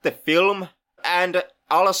throughout the film, and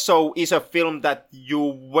also is a film that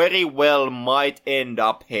you very well might end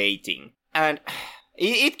up hating. And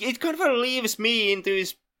it kind of leaves me into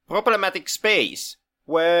this problematic space,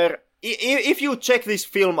 where if you check this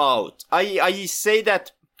film out, I say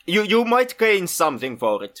that you might gain something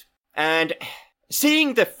for it. And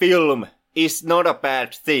seeing the film is not a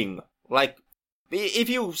bad thing. Like, if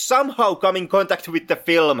you somehow come in contact with the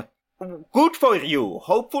film, good for you.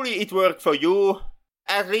 Hopefully it worked for you.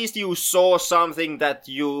 At least you saw something that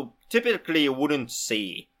you typically wouldn't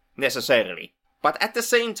see, necessarily. But at the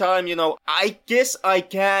same time, I guess I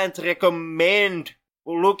can't recommend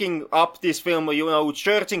looking up this film,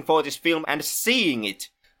 searching for this film and seeing it.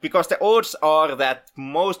 Because the odds are that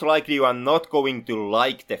most likely you are not going to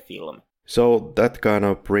like the film. So that kind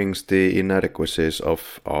of brings the inadequacies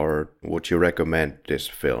of would you recommend this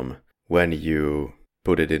film when you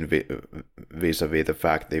put it in vis-a-vis the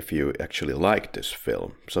fact if you actually like this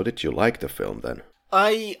film. So did you like the film then?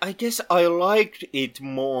 I guess I liked it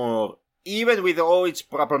more, even with all its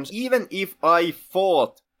problems, even if I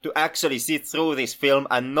thought to actually sit through this film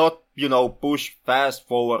and not, push fast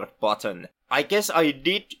forward button. I guess I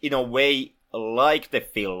did, in a way, like the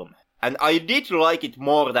film. And I did like it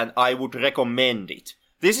more than I would recommend it.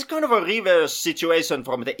 This is kind of a reverse situation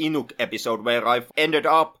from the Inuk episode, where I've ended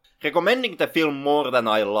up recommending the film more than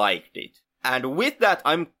I liked it. And with that,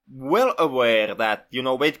 I'm well aware that,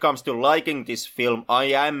 when it comes to liking this film, I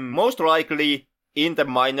am most likely in the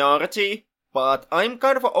minority, but I'm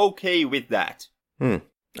kind of okay with that.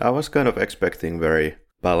 I was kind of expecting very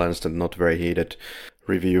balanced and not very heated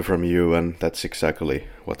review from you, and that's exactly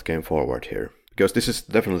what came forward here. Because this is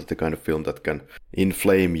definitely the kind of film that can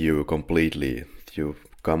inflame you completely. You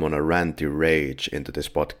come on a ranty rage into this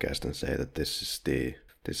podcast and say that this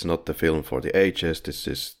is not the film for the ages, this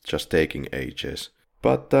is just taking ages.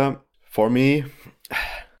 But for me,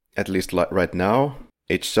 at least right now,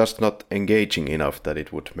 it's just not engaging enough that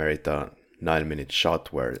it would merit a 9-minute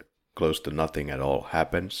shot where close to nothing at all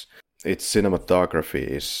happens. Its cinematography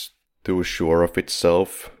is too sure of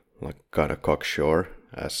itself, like kind of cocksure,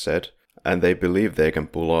 as said. And they believe they can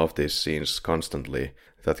pull off these scenes constantly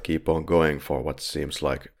that keep on going for what seems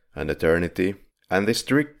like an eternity. And this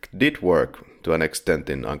trick did work to an extent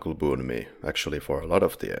in Uncle Boon-me, actually for a lot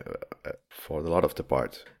of the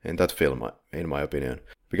part in that film, in my opinion.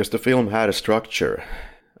 Because the film had a structure,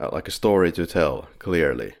 like a story to tell,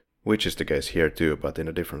 clearly. Which is the case here too, but in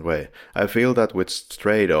a different way. I feel that with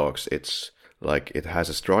Stray Dogs, it's like it has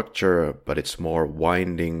a structure, but it's more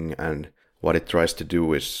winding, and what it tries to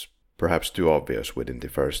do is perhaps too obvious within the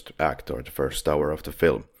first act or the first hour of the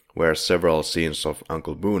film, where several scenes of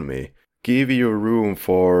Uncle Boon-me give you room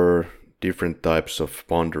for different types of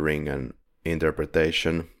pondering and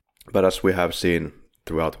interpretation. But as we have seen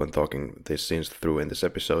throughout when talking these scenes through in these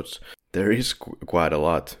episodes, there is quite a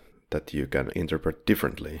lot that you can interpret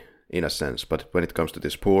differently, in a sense. But when it comes to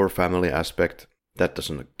this poor family aspect, that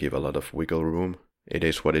doesn't give a lot of wiggle room. It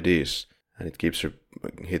is what it is, and it keeps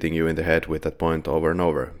hitting you in the head with that point over and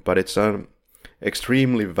over. But it's an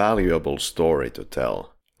extremely valuable story to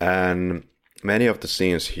tell. And many of the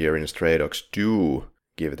scenes here in Stray Dogs do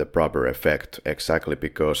give the proper effect, exactly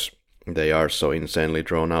because they are so insanely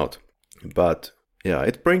drawn out. But yeah,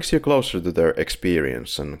 it brings you closer to their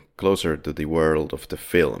experience and closer to the world of the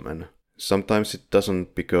film. And sometimes it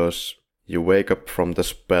doesn't, because you wake up from the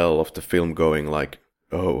spell of the film going like,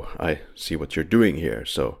 oh, I see what you're doing here,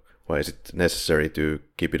 so why is it necessary to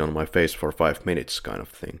keep it on my face for 5 minutes kind of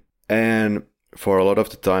thing. And for a lot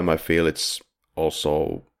of the time I feel it's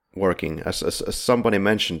also working. As somebody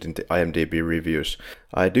mentioned in the IMDb reviews,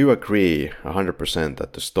 I do agree 100%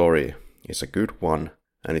 that the story is a good one.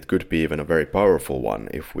 And it could be even a very powerful one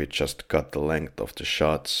if we just cut the length of the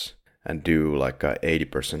shots and do like a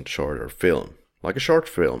 80% shorter film. Like a short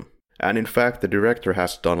film. And in fact, the director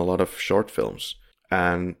has done a lot of short films.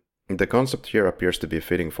 And the concept here appears to be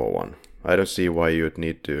fitting for one. I don't see why you'd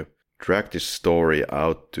need to drag this story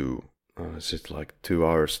out to, is it like 2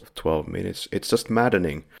 hours, 12 minutes? It's just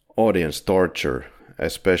maddening audience torture,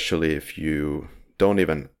 especially if you don't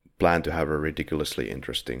even plan to have a ridiculously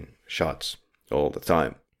interesting shots all the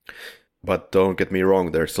time. But don't get me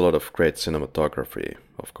wrong, there's a lot of great cinematography,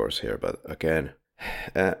 of course, here, but again,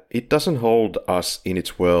 it doesn't hold us in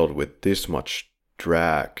its world with this much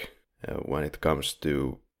drag when it comes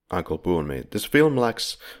to Uncle Boon-me. This film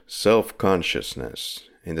lacks self-consciousness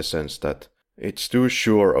in the sense that it's too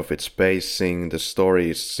sure of its pacing, the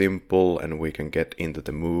story is simple, and we can get into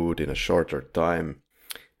the mood in a shorter time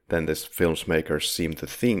than the film's makers seem to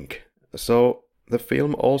think. So the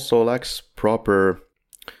film also lacks proper,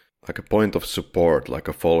 like a point of support, like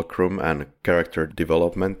a fulcrum and character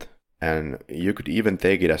development. And you could even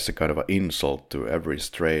take it as a kind of an insult to every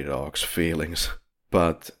Stray Dog's feelings.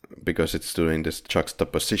 But because it's doing this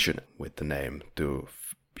juxtaposition with the name to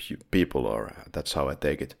people, or that's how I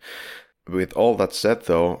take it. With all that said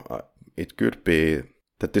though, it could be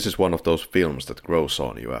that this is one of those films that grows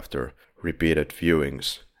on you after repeated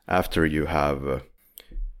viewings. After you have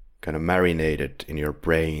kind of marinated in your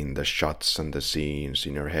brain the shots and the scenes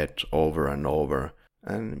in your head over and over.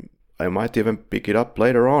 And I might even pick it up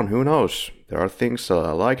later on, who knows? There are things that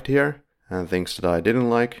I liked here and things that I didn't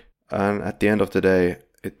like. And at the end of the day,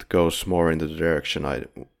 it goes more in the direction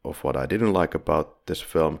of what I didn't like about this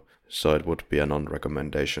film. So it would be a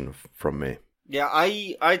non-recommendation from me. Yeah,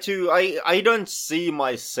 I too, I don't see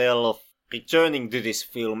myself returning to this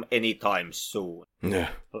film anytime soon.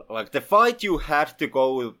 Yeah. Like, the fight you had to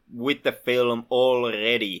go with the film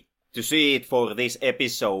already to see it for this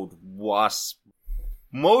episode was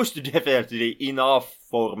most definitely enough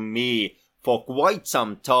for me for quite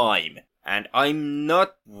some time. And I'm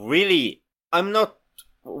not waiting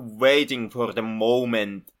for the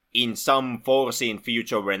moment in some foreseen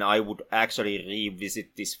future when I would actually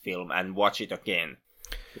revisit this film and watch it again.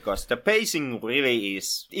 Because the pacing really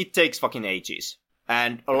it takes fucking ages.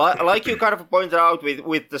 And like you kind of pointed out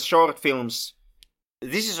with the short films,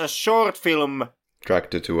 this is a short film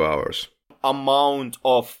Tracked to 2 hours. Amount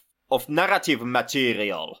of narrative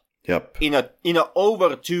material. Yep. In a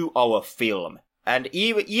over 2 hour film. And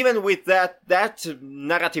even with that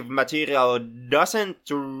narrative material doesn't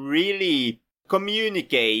really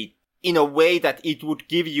communicate in a way that it would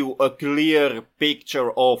give you a clear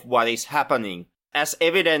picture of what is happening. As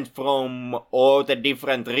evident from all the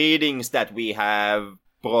different readings that we have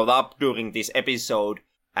brought up during this episode,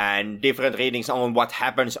 and different readings on what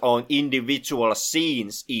happens on individual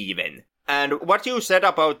scenes even. And what you said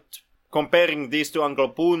about comparing this to Uncle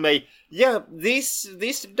Kuei-Mei, yeah, this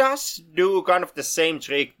does do kind of the same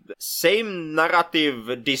trick, same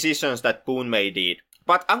narrative decisions that Kuei-Mei did.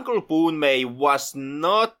 But Uncle Kuei-Mei was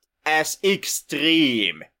not as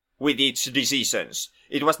extreme with its decisions.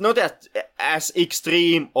 It was not as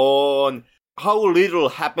extreme on how little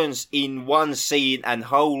happens in one scene and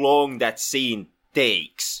how long that scene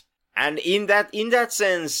takes. And in that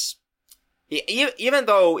sense, even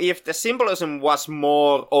though if the symbolism was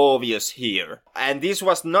more obvious here, and this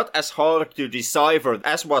was not as hard to decipher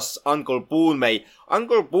as was Uncle Kuei-Mei,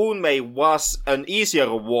 Uncle Kuei-Mei was an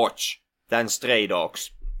easier watch than Stray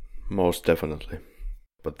Dogs. Most definitely.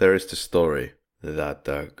 But there is the story that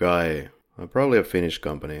a guy, probably a Finnish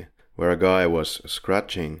company, where a guy was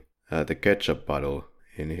scratching the ketchup bottle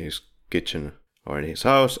in his kitchen or in his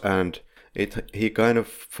house, and he kind of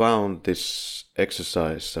found this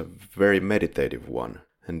exercise a very meditative one.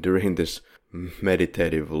 And during this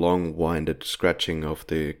meditative, long-winded scratching of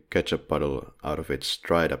the ketchup bottle out of its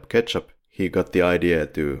dried-up ketchup, he got the idea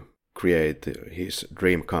to create his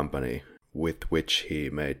dream company, with which he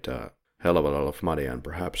made a hell of a lot of money and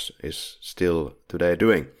perhaps is still today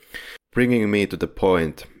doing. Bringing me to the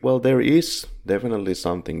point, well, there is definitely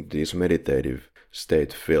something to these meditative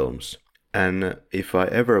state films. And if I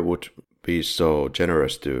ever would be so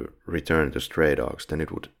generous to return to Stray Dogs, then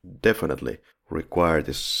it would definitely require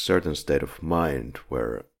this certain state of mind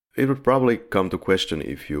where it would probably come to question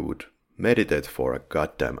if you would meditate for a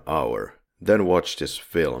goddamn hour, then watch this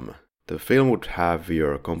film. The film would have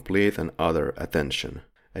your complete and utter attention,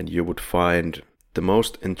 and you would find the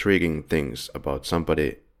most intriguing things about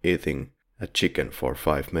somebody eating a chicken for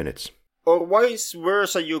 5 minutes. Or vice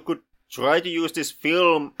versa, you could try to use this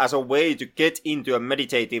film as a way to get into a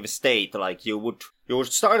meditative state. Like you would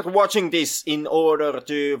start watching this in order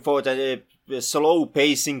for the slow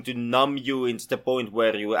pacing to numb you into the point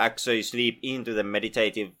where you actually sleep into the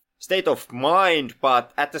meditative state of mind.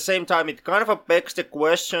 But at the same time, it kind of begs the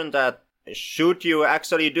question that should you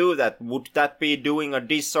actually do that? Would that be doing a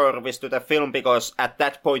disservice to the film? Because at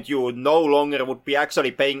that point you no longer would be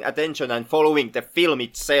actually paying attention and following the film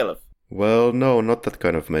itself. Well, no, not that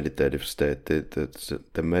kind of meditative state.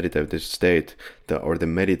 The meditative state, or the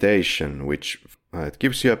meditation, which it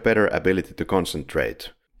gives you a better ability to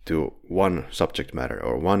concentrate to one subject matter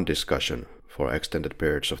or one discussion for extended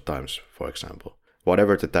periods of times, for example.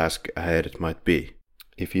 Whatever the task ahead it might be.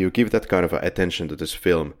 If you give that kind of attention to this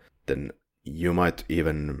film, then you might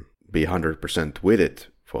even be 100% with it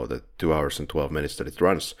for the 2 hours and 12 minutes that it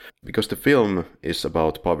runs. Because the film is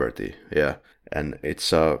about poverty, yeah. And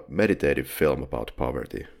it's a meditative film about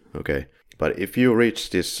poverty, okay? But if you reach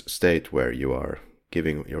this state where you are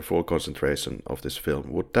giving your full concentration of this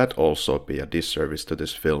film, would that also be a disservice to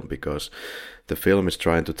this film? Because the film is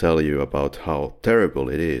trying to tell you about how terrible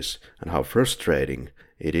it is and how frustrating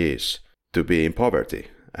it is to be in poverty.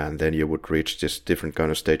 And then you would reach this different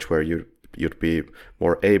kind of stage where you'd be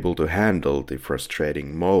more able to handle the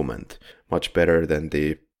frustrating moment much better than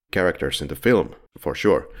the characters in the film, for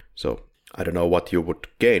sure. So I don't know what you would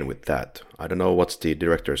gain with that. I don't know what's the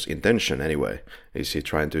director's intention anyway. Is he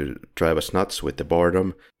trying to drive us nuts with the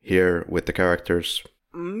boredom here with the characters?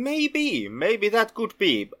 Maybe that could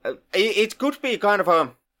be. It could be kind of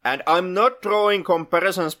a... And I'm not drawing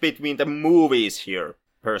comparisons between the movies here,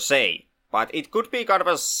 per se. But it could be kind of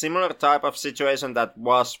a similar type of situation that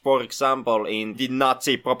was, for example, in the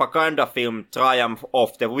Nazi propaganda film Triumph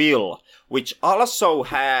of the Will, which also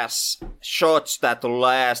has shots that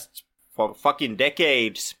last for fucking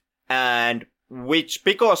decades, and which,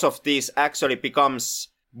 because of this, actually becomes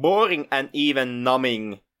boring and even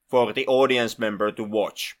numbing for the audience member to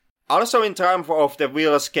watch. Also in Triumph of the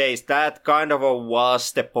Will's case, that kind of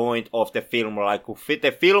was the point of the film. Like,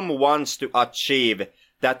 the film wants to achieve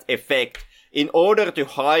that effect in order to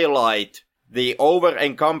highlight the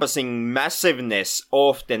over-encompassing massiveness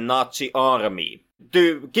of the Nazi army.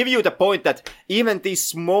 To give you the point that even this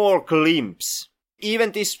small glimpse,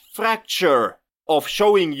 even this fracture of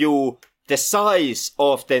showing you the size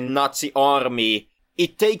of the Nazi army,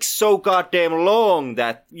 it takes so goddamn long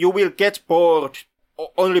that you will get bored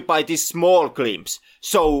only by this small glimpse.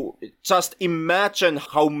 So just imagine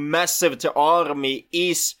how massive the army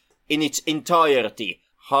is in its entirety.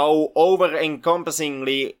 How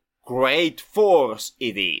over-encompassingly great force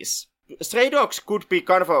it is. Stray Dogs could be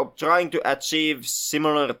kind of trying to achieve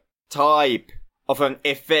similar type of an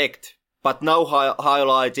effect, but now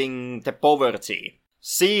highlighting the poverty.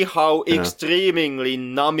 See how extremely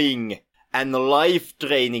numbing and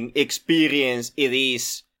life-draining experience it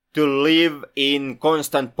is to live in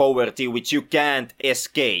constant poverty which you can't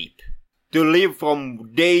escape. To live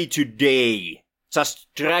from day to day, just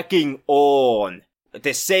tracking on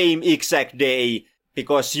the same exact day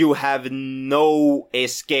because you have no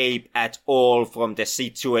escape at all from the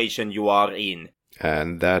situation you are in.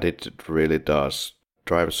 And that it really does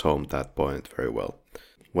drives home that point very well.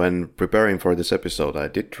 When preparing for this episode, I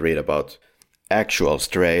did read about actual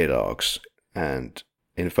stray dogs, and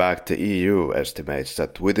in fact the EU estimates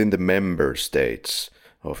that within the member states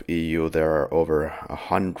of EU there are over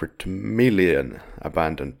 100 million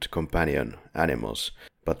abandoned companion animals,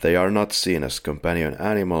 but they are not seen as companion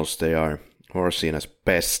animals, they are more seen as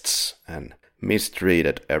pests and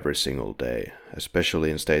mistreated every single day,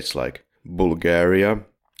 especially in states like Bulgaria,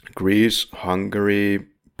 Greece, Hungary,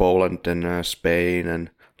 Poland and Spain, and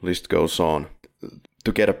list goes on.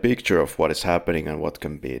 To get a picture of what is happening and what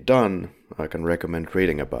can be done, I can recommend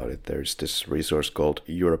reading about it. There's this resource called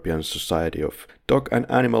European Society of Dog and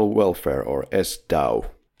Animal Welfare, or SDAW.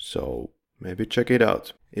 So maybe check it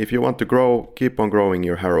out. If you want to grow, keep on growing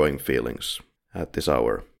your harrowing feelings at this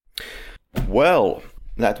hour. Well,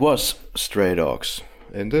 that was Stray Dogs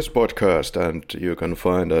in this podcast, and you can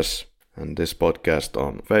find us and this podcast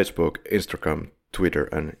on Facebook, Instagram, Twitter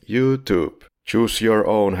and YouTube. Choose your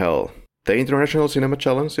own hell. The International Cinema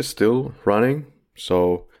Challenge is still running,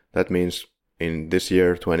 so that means in this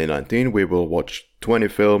year, 2019, we will watch 20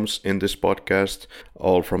 films in this podcast,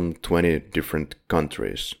 all from 20 different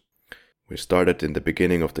countries. We started in the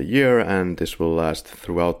beginning of the year, and this will last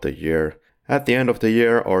throughout the year. At the end of the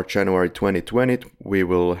year, or January 2020, we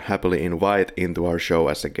will happily invite into our show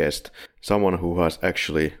as a guest someone who has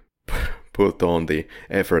actually put on the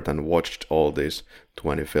effort and watched all these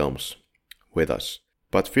 20 films with us.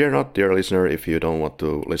 But fear not, dear listener, if you don't want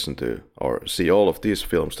to listen to or see all of these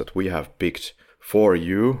films that we have picked for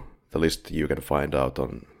you. The list you can find out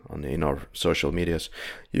in our social medias.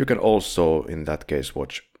 You can also, in that case,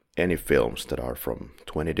 watch any films that are from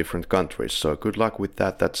 20 different countries. So good luck with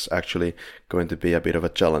that. That's actually going to be a bit of a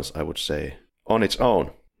challenge, I would say, on its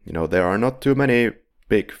own. You know, there are not too many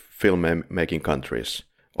big film-making countries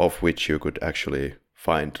of which you could actually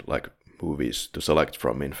find like movies to select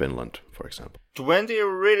from in Finland, for example. 20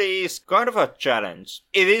 really is kind of a challenge.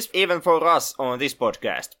 It is even for us on this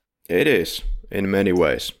podcast. It is, in many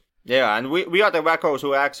ways. Yeah, and we are the wackos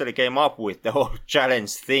who actually came up with the whole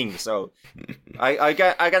challenge thing, so I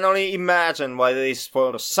can only imagine why it is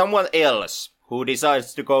for someone else who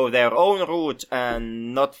decides to go their own route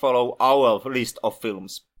and not follow our list of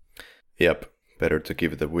films. Yep, better to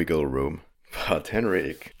give it a wiggle room. But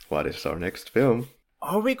Henrik, what is our next film?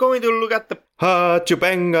 Are we going to look at the... Ha,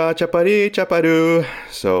 chupenga, chapari, chaparu.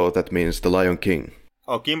 So that means The Lion King.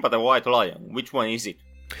 Oh, Kimba the White Lion. Which one is it?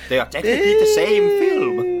 They are technically the same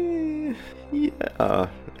film. Yeah,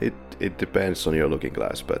 it depends on your looking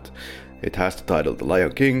glass, but it has the title The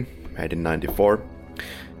Lion King, made in 1994.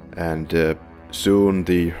 And soon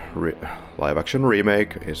the live-action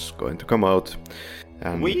remake is going to come out.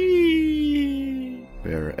 And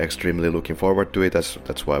we're extremely looking forward to it.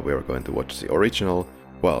 That's why we're going to watch the original.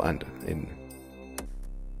 Well, and in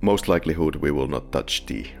most likelihood, we will not touch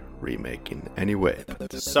the remake in any way.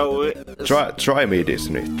 So try me,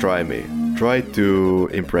 Disney. Try me. Try to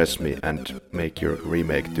impress me and make your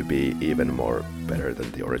remake to be even more better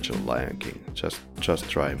than the original Lion King. Just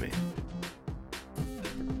try me.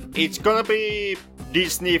 It's gonna be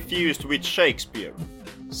Disney fused with Shakespeare.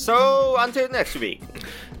 So until next week.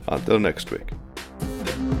 Until next week.